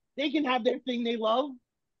fun. They can have their thing they love.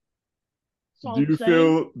 Do you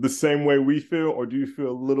feel the same way we feel, or do you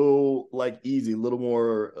feel a little like easy, a little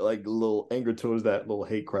more like a little anger towards that little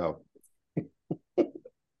hate crowd?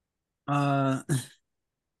 I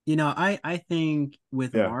think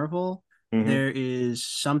with Marvel, there is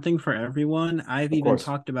something for everyone. I've even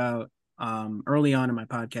talked about early on in my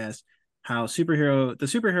podcast how the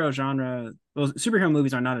superhero genre, superhero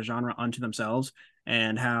movies are not a genre unto themselves,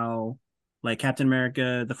 and how like Captain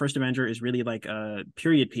America, the First Avenger, is really like a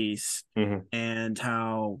period piece, and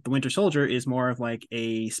how the Winter Soldier is more of like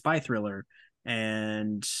a spy thriller,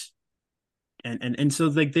 and so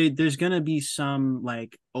like there's gonna be some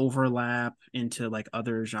like overlap into like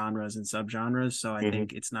other genres and subgenres. So I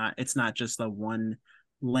think it's not just the one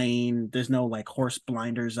lane. There's no like horse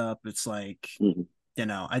blinders up. It's like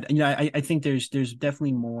I think there's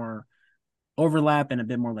definitely more overlap and a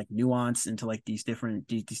bit more like nuance into like these different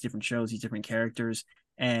shows, these different characters.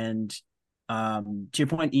 And to your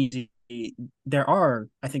point, Easy, there are,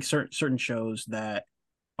 I think, certain shows that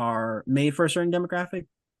are made for a certain demographic.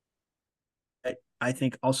 I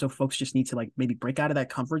think also folks just need to like maybe break out of that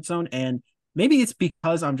comfort zone. And maybe it's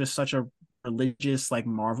because I'm just such a religious like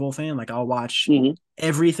Marvel fan. Like I'll watch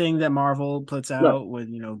everything that Marvel puts out with,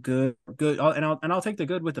 good, and I'll take the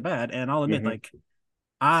good with the bad. And I'll admit, like,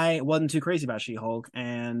 I wasn't too crazy about She-Hulk,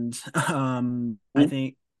 and I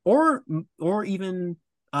think, or even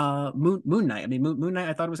Moon Knight. I mean, Moon Knight,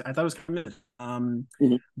 I thought it was kind of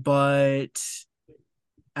good. But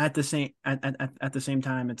at the same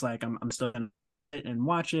time, it's like I'm still gonna sit and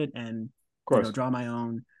watch it and draw my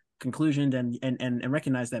own conclusions and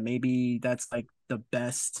recognize that maybe that's like the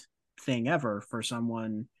best thing ever for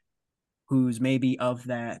someone who's maybe of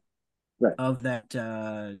that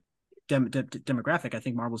demographic, I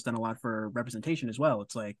think Marvel's done a lot for representation as well.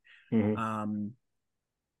 It's like,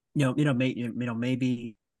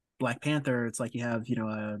 maybe Black Panther. It's like you have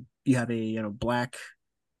a black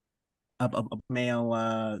a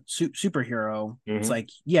male superhero. It's like,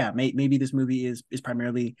 yeah, maybe this movie is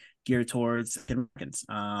primarily geared towards Americans.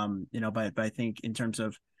 But I think in terms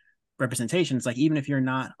of representation, it's like, even if you're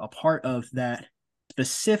not a part of that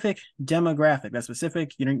specific demographic, that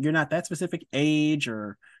specific, you're not that specific age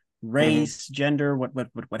or race, gender,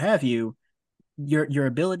 what have you, your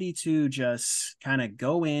ability to just kind of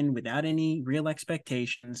go in without any real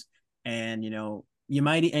expectations, and you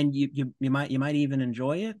might even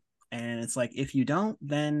enjoy it. And it's like, if you don't,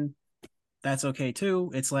 then that's okay too.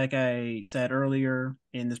 It's like I said earlier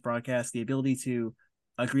in this broadcast, the ability to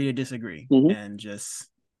agree to disagree and just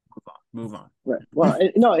move on. Right. Well,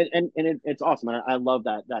 it's awesome. I love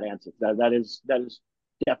that answer. That is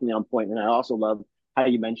definitely on point. And I also love how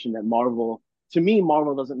you mentioned that Marvel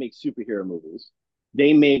doesn't make superhero movies.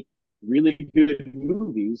 They make really good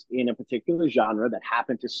movies in a particular genre that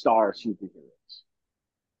happen to star superheroes.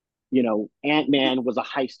 Ant-Man was a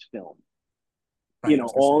heist film. Right,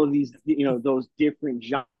 all of these, those different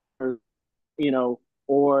genres,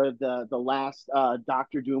 or the last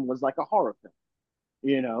Doctor Doom was like a horror film,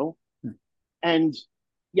 And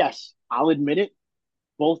yes, I'll admit it,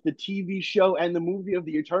 both the TV show and the movie of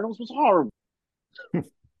the Eternals was horrible.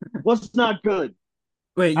 Was not good.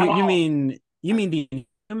 Wait, you mean the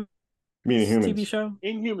Inhumans TV show?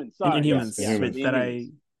 Inhumans, sorry. Inhumans,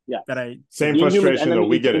 yes, same frustration though.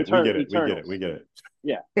 We get it.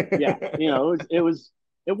 Yeah. It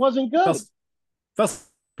wasn't good.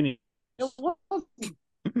 It wasn't.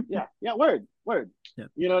 Yeah, word. Yeah.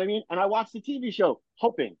 You know what I mean? And I watched the TV show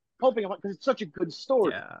hoping because it's such a good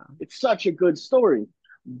story. Yeah. It's such a good story.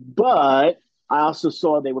 But I also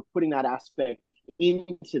saw they were putting that aspect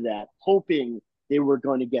into that, hoping they were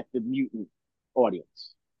going to get the mutant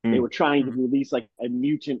audience. They were trying to release like a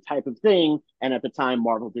mutant type of thing. And at the time,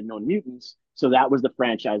 Marvel didn't own mutants. So that was the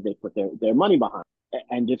franchise they put their money behind.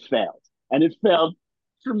 And it failed. And it failed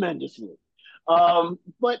tremendously.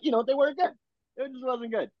 But, they weren't good. It just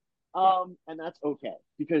wasn't good. And that's okay,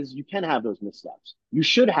 because you can have those missteps. You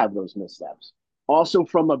should have those missteps. Also,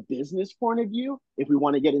 from a business point of view, if we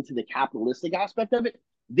want to get into the capitalistic aspect of it,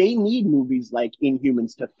 they need movies like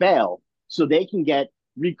Inhumans to fail so they can get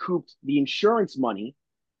recouped the insurance money,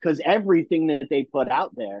 because everything that they put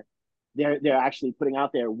out there, they're actually putting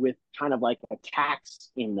out there with kind of like a tax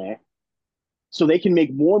in there. So they can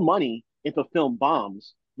make more money if a film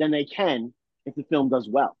bombs than they can if the film does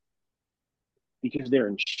well, because they're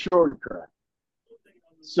insured correct.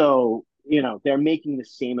 So, they're making the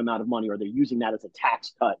same amount of money, or they're using that as a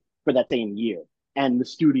tax cut for that same year. And the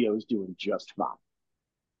studio is doing just fine.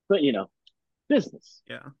 But, business.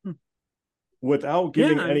 Yeah. Without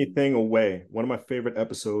giving anything away, one of my favorite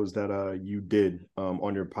episodes that you did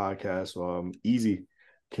on your podcast, Easy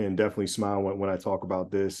can definitely smile when I talk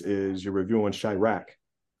about this, is your review on Chirac.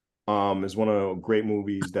 Is one of the great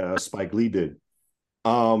movies that Spike Lee did.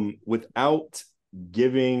 Without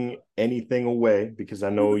giving anything away, because I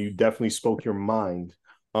know you definitely spoke your mind,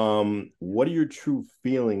 what are your true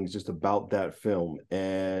feelings just about that film,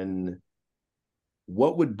 and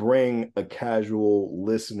what would bring a casual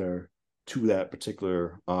listener to that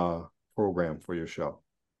particular program for your show?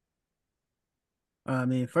 I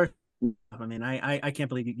mean, I can't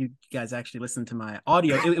believe you guys actually listened to my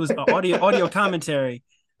audio. It was audio commentary.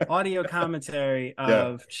 Audio commentary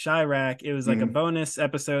of Chirac. It was like a bonus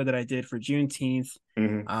episode that I did for Juneteenth.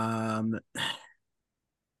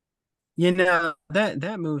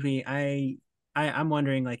 That movie, I'm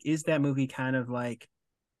wondering, like, is that movie kind of like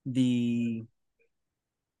the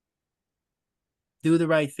Do the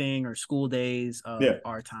Right Thing or School Days of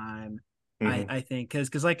our time? I think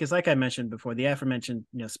because like I mentioned before, the aforementioned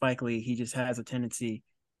Spike Lee, he just has a tendency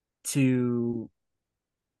to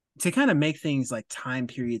kind of make things like time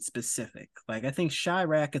period specific. Like, I think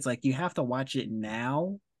Chirac, it's like you have to watch it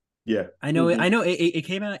now. Yeah, I know it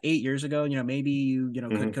came out 8 years ago. Maybe you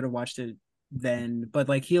could have watched it then, but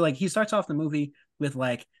like he starts off the movie with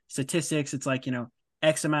like statistics. It's like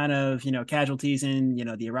X amount of casualties in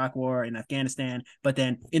the Iraq War and Afghanistan, but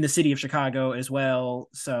then in the city of Chicago as well.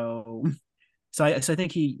 So I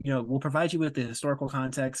think he will provide you with the historical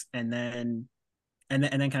context, and then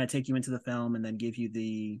kind of take you into the film, and then give you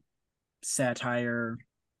the satire,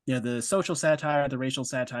 the social satire, the racial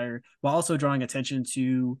satire, while also drawing attention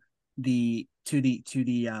to the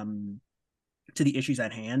issues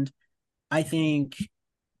at hand. I think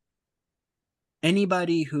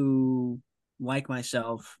anybody who, like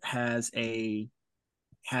myself, has a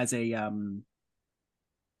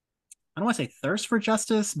I don't want to say thirst for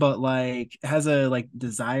justice, but like has a like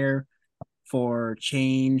desire for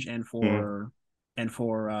change and for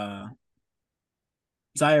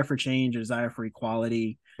desire for change, a desire for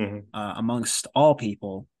equality amongst all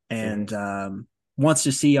people, and wants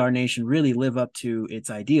to see our nation really live up to its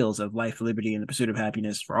ideals of life, liberty, and the pursuit of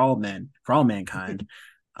happiness for all men, for all mankind.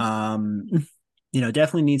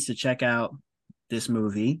 Definitely needs to check out this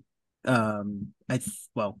movie. When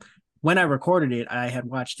I recorded it, I had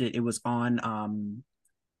watched it. It was on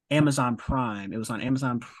Amazon Prime. It was on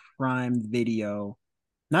Amazon Prime Video.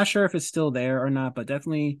 Not sure if it's still there or not, but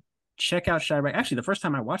definitely check out Chirac. Actually, the first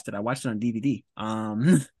time I watched it on DVD.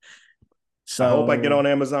 I hope I get on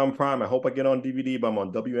Amazon Prime. I hope I get on DVD, but I'm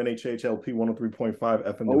on WNHH LP 103.5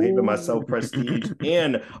 FM New Haven, myself, Prestige,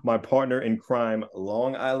 and my partner in crime,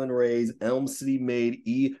 Long Island Rays, Elm City made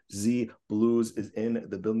EZ Blues is in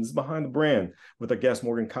the building. This is Behind the Brand with our guest,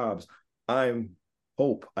 Morgan Cobbs. I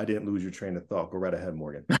hope I didn't lose your train of thought. Go right ahead,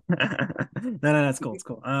 Morgan. No, that's cool. It's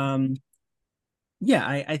cool. I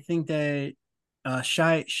think that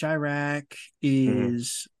Chirac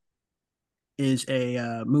is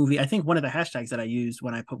a movie. I think one of the hashtags that I used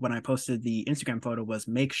when I posted the Instagram photo was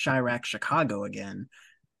 "Make Chirac Chicago Again,"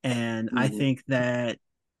 and I think that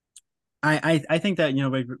I think that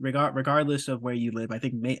regardless of where you live, I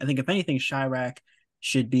think if anything, Chirac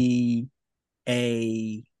should be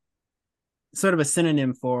a sort of a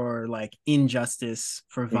synonym for like injustice,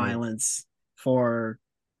 for violence, for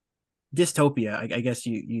dystopia. I guess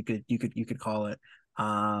you could call it.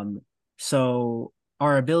 So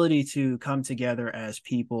our ability to come together as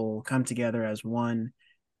people, come together as one,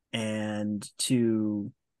 and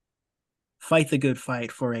to fight the good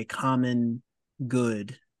fight for a common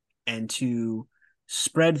good, and to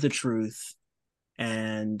spread the truth,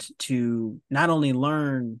 and to not only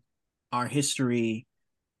learn our history,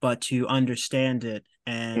 but to understand it,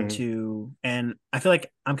 and and I feel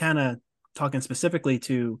like I'm kind of talking specifically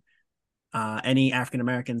to any African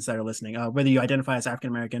Americans that are listening, whether you identify as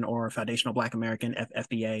African American or foundational Black American,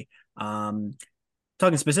 FBA,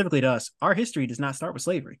 talking specifically to us, our history does not start with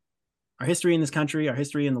slavery. Our history in this country, our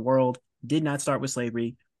history in the world did not start with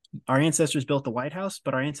slavery. Our ancestors built the White House,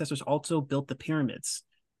 but our ancestors also built the pyramids.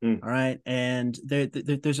 All right. And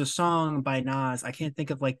there's a song by Nas. I can't think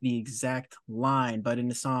of like the exact line, but in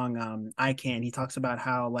the song I Can, he talks about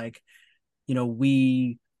how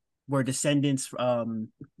we were descendants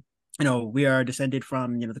we are descended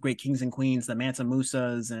from the great kings and queens, the Mansa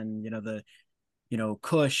Musas, and the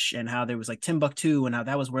Kush, and how there was like Timbuktu, and how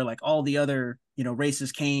that was where like all the other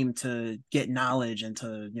races came to get knowledge, and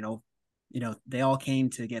to they all came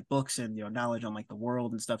to get books and knowledge on like the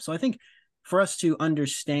world and stuff. So I think for us to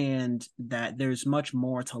understand that there's much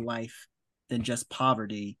more to life than just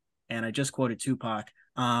poverty, and I just quoted Tupac.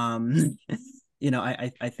 I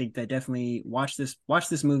think that definitely watch this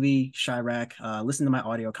movie, Chirac. Listen to my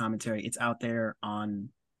audio commentary. It's out there on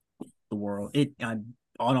the world. On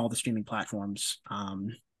all the streaming platforms.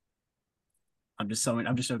 I'm just so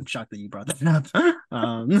shocked that you brought that up.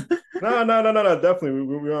 No. Definitely, we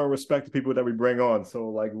want to respect the people that we bring on. So,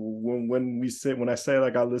 like when I say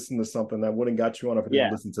like I listen to something, that wouldn't got you on if I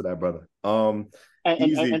didn't listen to that, brother. And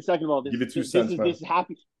second of all, this is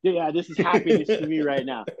happy. Yeah, this is happiness to me right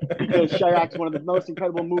now, because Chirac's one of the most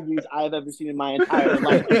incredible movies I've ever seen in my entire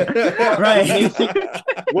life. Right.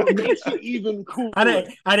 What makes it even cooler? I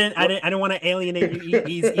didn't want to alienate you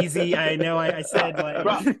easy. I know I said like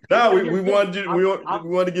no, we wanted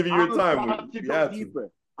to give you your time.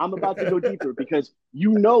 I'm about to go deeper because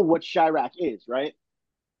you know what Chirac is, right?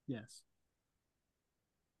 Yes.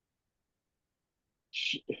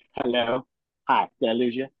 Hello. Hi, did I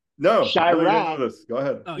lose you? No, Chirac. Go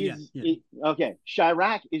ahead. Oh, yeah. Okay.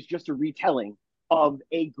 Chirac is just a retelling of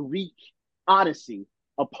a Greek Odyssey,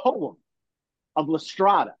 a poem of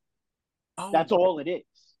Lystrata. Oh. That's all it is.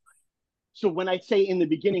 So when I say in the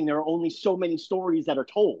beginning there are only so many stories that are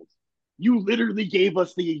told, you literally gave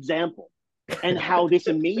us the example, and how this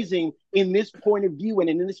amazing, in this point of view and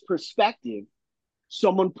in this perspective,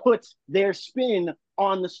 someone puts their spin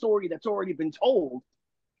on the story that's already been told.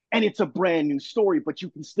 And it's a brand new story, but you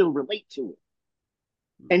can still relate to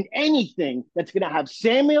it. And anything that's going to have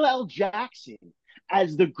Samuel L. Jackson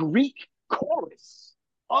as the Greek chorus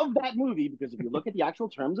of that movie, because if you look at the actual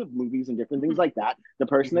terms of movies and different things like that, the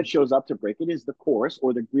person that shows up to break it is the chorus,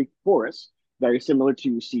 or the Greek chorus, very similar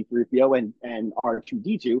to C-3PO and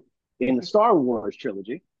R2-D2 in the Star Wars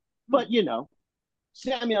trilogy. But,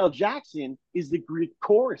 Samuel L. Jackson is the Greek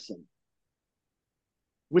chorusing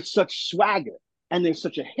with such swagger. And there's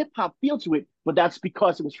such a hip-hop feel to it, but that's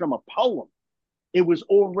because it was from a poem. It was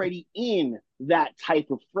already in that type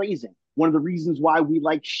of phrasing. One of the reasons why we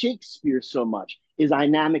like Shakespeare so much is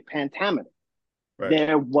dynamic pentameter. Right.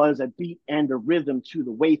 There was a beat and a rhythm to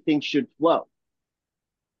the way things should flow.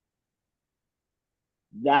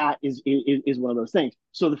 That is one of those things.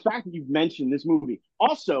 So the fact that you've mentioned this movie,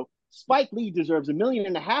 also Spike Lee deserves $1.5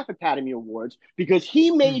 million Academy Awards because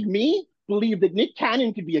he made me believe that Nick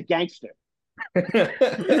Cannon could be a gangster.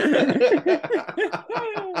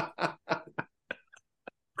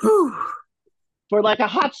 For like a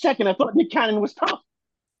hot second, I thought Nick Cannon was tough.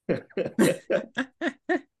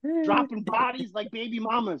 Dropping bodies like baby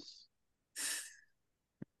mamas.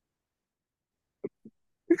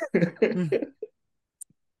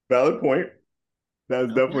 Valid point. That is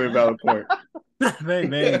definitely a valid point. Very,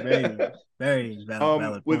 very, very, very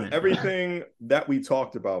valid with point. everything that we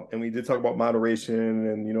talked about, and we did talk about moderation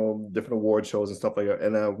and, you know, different award shows and stuff like that.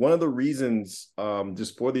 And one of the reasons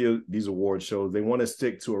just for these award shows, they want to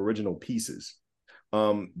stick to original pieces.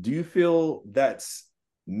 Do you feel that's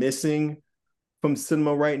missing from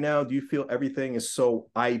cinema right now? Do you feel everything is so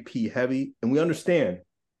IP heavy? And we understand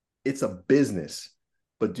it's a business,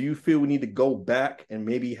 but do you feel we need to go back and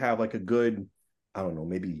maybe have like a good, I don't know,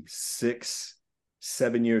 maybe 6-7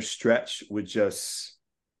 year stretch with just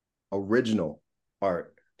original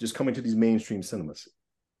art just coming to these mainstream cinemas?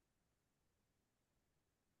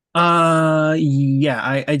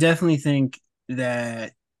 Yeah, I definitely think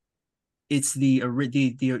that it's the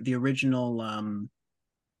original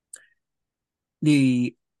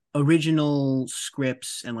the original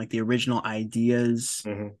scripts and like the original ideas.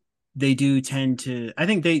 Mm-hmm. They do tend to, I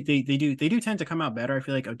think they do tend to come out better. I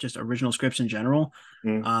feel like just original scripts in general.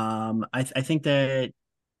 I think that,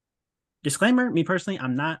 disclaimer, me personally,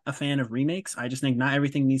 I'm not a fan of remakes. I just think not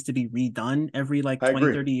everything needs to be redone every like 20,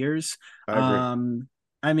 30 years. I agree.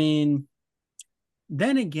 I mean,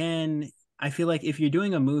 then again, I feel like if you're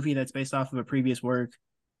doing a movie that's based off of a previous work,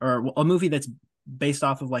 or a movie that's based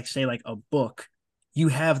off of like, say, like a book, you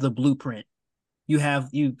have the blueprint. You have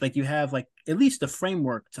like at least a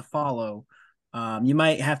framework to follow. You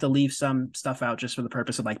might have to leave some stuff out just for the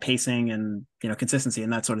purpose of like pacing and, you know, consistency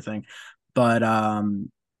and that sort of thing. But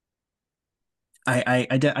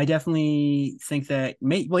I definitely think that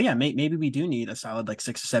maybe we do need a solid like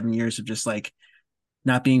 6 or 7 years of just like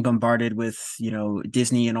not being bombarded with, you know,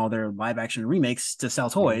 Disney and all their live action remakes to sell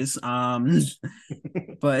toys. But I'm just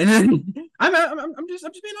being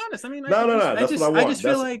honest. I mean, no. That's what I want. I just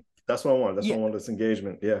feel like that's what I want. That's what I want. This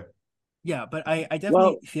engagement. Yeah. Yeah, but I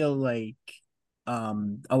definitely feel like a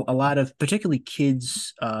lot of particularly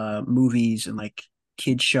kids movies and like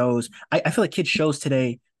kid shows. I feel like kid shows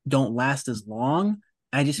today don't last as long.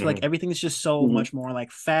 I just feel like everything is just so much more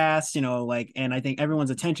like fast, you know, like, and I think everyone's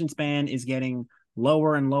attention span is getting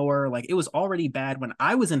lower and lower. Like it was already bad when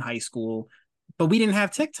I was in high school, but we didn't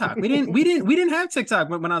have TikTok. We didn't have TikTok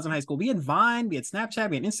when I was in high school. We had Vine, we had Snapchat,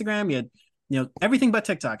 we had Instagram, we had, you know, everything but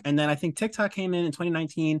TikTok. And then I think TikTok came in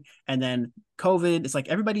 2019, and then COVID. It's like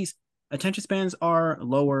everybody's attention spans are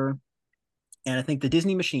lower. And I think the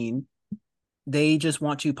Disney machine, they just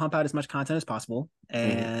want to pump out as much content as possible.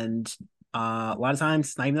 And a lot of times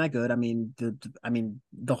it's not even that good. I mean,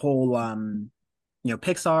 the whole you know,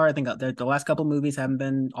 Pixar, I think the last couple movies haven't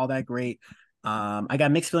been all that great. I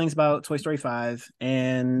got mixed feelings about Toy Story 5,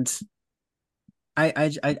 and I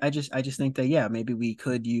just think that, yeah, maybe we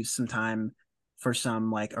could use some time for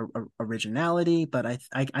some like originality. But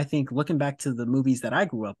I think looking back to the movies that I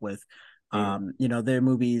grew up with, you know, their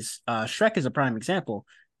movies, Shrek is a prime example.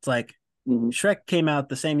 It's like Shrek came out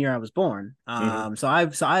the same year I was born. So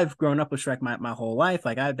I've grown up with Shrek my whole life.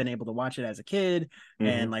 Like I've been able to watch it as a kid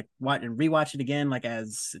and like watch and rewatch it again like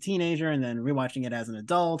as a teenager, and then rewatching it as an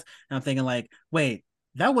adult. And I'm thinking like, wait,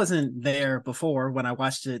 that wasn't there before when I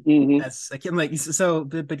watched it as a kid. Like so,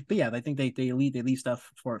 but yeah, I think they leave stuff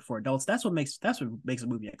for adults. That's what makes a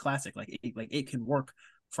movie a classic. Like it can work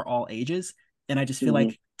for all ages. And I just feel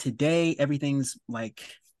like today everything's like,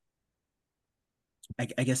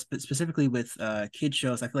 I guess specifically with kid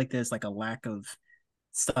shows, I feel like there's like a lack of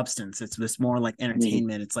substance. It's just more like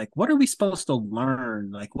entertainment. It's like, what are we supposed to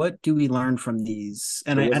learn? Like, what do we learn from these?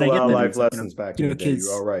 And I get a lot of life like, lessons back in the day. Kids,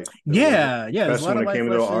 you're all right. Yeah. Especially when it came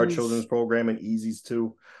into our children's program and Easy's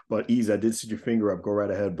too. But Easy, I did see your finger up. Go right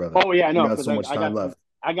ahead, brother. Oh yeah, no, you got so much time left.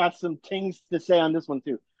 I got some things to say on this one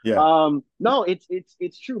too. Yeah. No,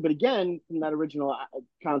 it's true. But again, from that original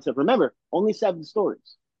concept, remember, only 7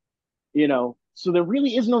 stories. You know, so there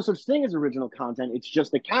really is no such thing as original content. It's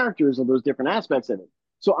just the characters of those different aspects of it.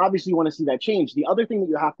 So obviously you want to see that change. The other thing that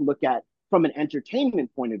you have to look at from an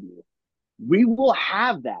entertainment point of view, we will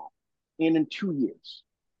have that in 2 years.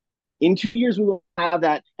 In 2 years, we will have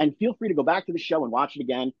that. And feel free to go back to the show and watch it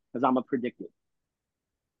again, because I'm going to predict it.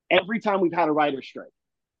 every time we've had a writer's strike,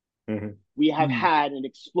 we have Mm-hmm. had an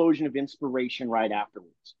explosion of inspiration right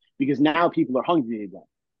afterwards, because now people are hungry again.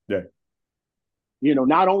 Yeah. You know,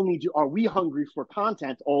 not only are we hungry for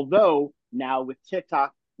content, although now with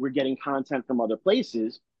TikTok, we're getting content from other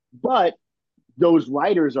places, but those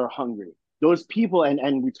writers are hungry. Those people,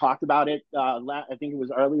 and we talked about it, I think it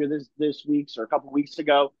was earlier this week or a couple of weeks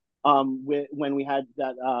ago, when we had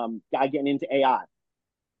that guy getting into AI.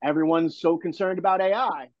 Everyone's so concerned about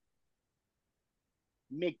AI.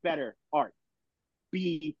 Make better art.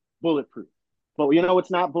 Be bulletproof. But you know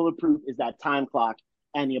what's not bulletproof is that time clock,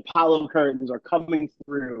 and the Apollo curtains are coming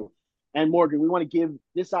through. And Morgan, we want to give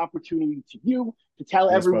this opportunity to you to tell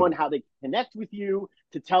everyone how they can connect with you,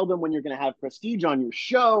 to tell them when you're going to have Prestige on your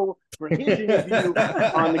show for his interview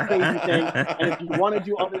on the crazy thing. And if you want to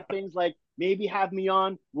do other things like maybe have me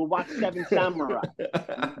on, we'll watch Seven Samurai,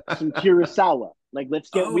 some Kurosawa. Like, let's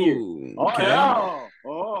get weird. Okay.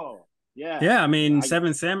 Yeah. Yeah, I mean,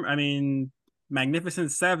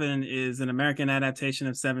 Magnificent Seven is an American adaptation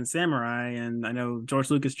of Seven Samurai, and I know George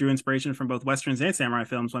Lucas drew inspiration from both westerns and samurai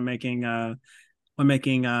films when making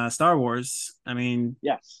Star Wars. I mean,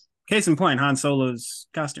 yes. Case in point, Han Solo's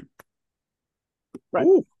costume. Right.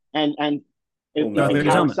 Ooh. And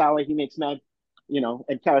Kurosawa, he makes mad,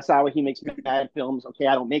 at Kurosawa, he makes mad films. Okay,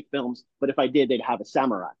 I don't make films, but if I did, they'd have a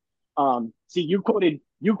samurai. See, you quoted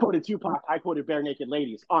Tupac, I quoted Bare Naked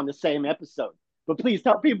Ladies on the same episode. But please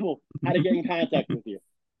tell people how to get in contact with you.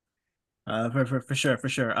 For sure.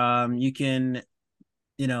 You can,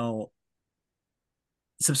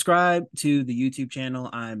 subscribe to the YouTube channel.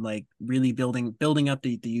 I'm like really building up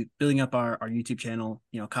our YouTube channel.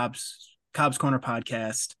 Cobb's Corner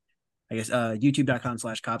Podcast. I guess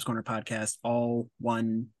youtube.com/Cobbs Corner Podcast. All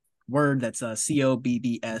one word. That's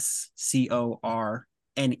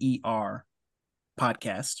COBBSCORNER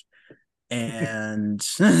podcast. And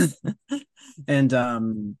and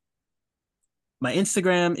my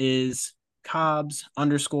Instagram is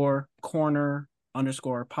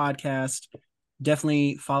Cobbs_corner_podcast.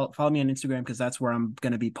 Definitely follow me on Instagram, because that's where I'm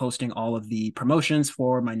going to be posting all of the promotions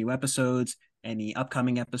for my new episodes, any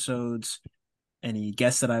upcoming episodes, any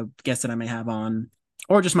guests that I may have on,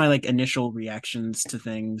 or just my like initial reactions to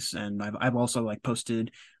things. And I've also like posted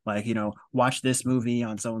like, watch this movie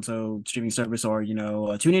on so-and-so streaming service, or,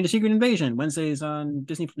 tune into Secret Invasion Wednesdays on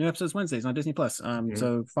Disney, new episodes Wednesdays on Disney Plus.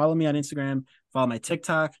 So follow me on Instagram, follow my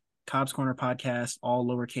TikTok, Cobb's Corner Podcast, all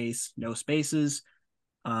lowercase, no spaces.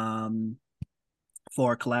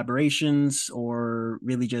 For collaborations or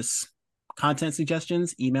really just content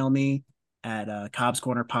suggestions, email me at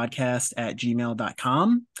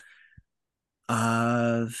cobbscornerpodcast@gmail.com.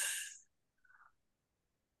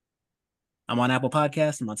 I'm on Apple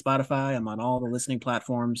Podcasts, I'm on Spotify, I'm on all the listening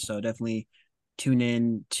platforms, so definitely tune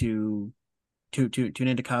in to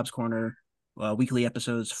Cobb's Corner. Weekly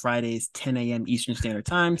episodes Fridays 10 a.m. Eastern Standard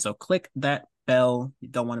Time, so click that bell, you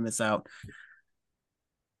don't want to miss out.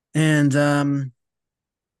 And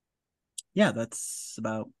yeah, that's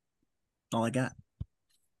about all I got.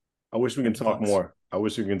 I wish we can talk more.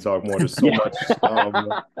 There's so much.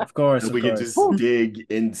 Of course. We can just dig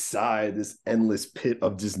inside this endless pit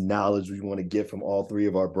of just knowledge we want to get from all three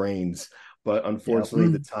of our brains. But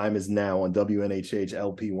unfortunately, the time is now on WNHH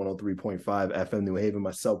LP 103.5 FM New Haven.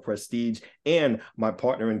 Myself, Prestige, and my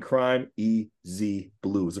partner in crime, EZ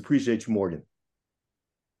Blues. Appreciate you, Morgan.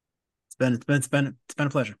 It's been a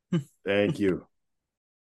pleasure. Thank you.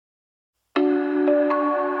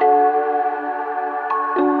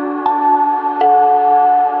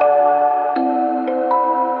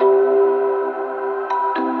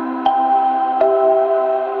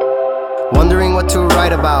 Wondering what to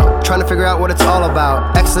write about, trying to figure out what it's all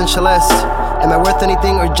about. Existentialist, am I worth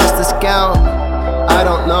anything or just discount? I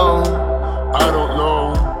don't know.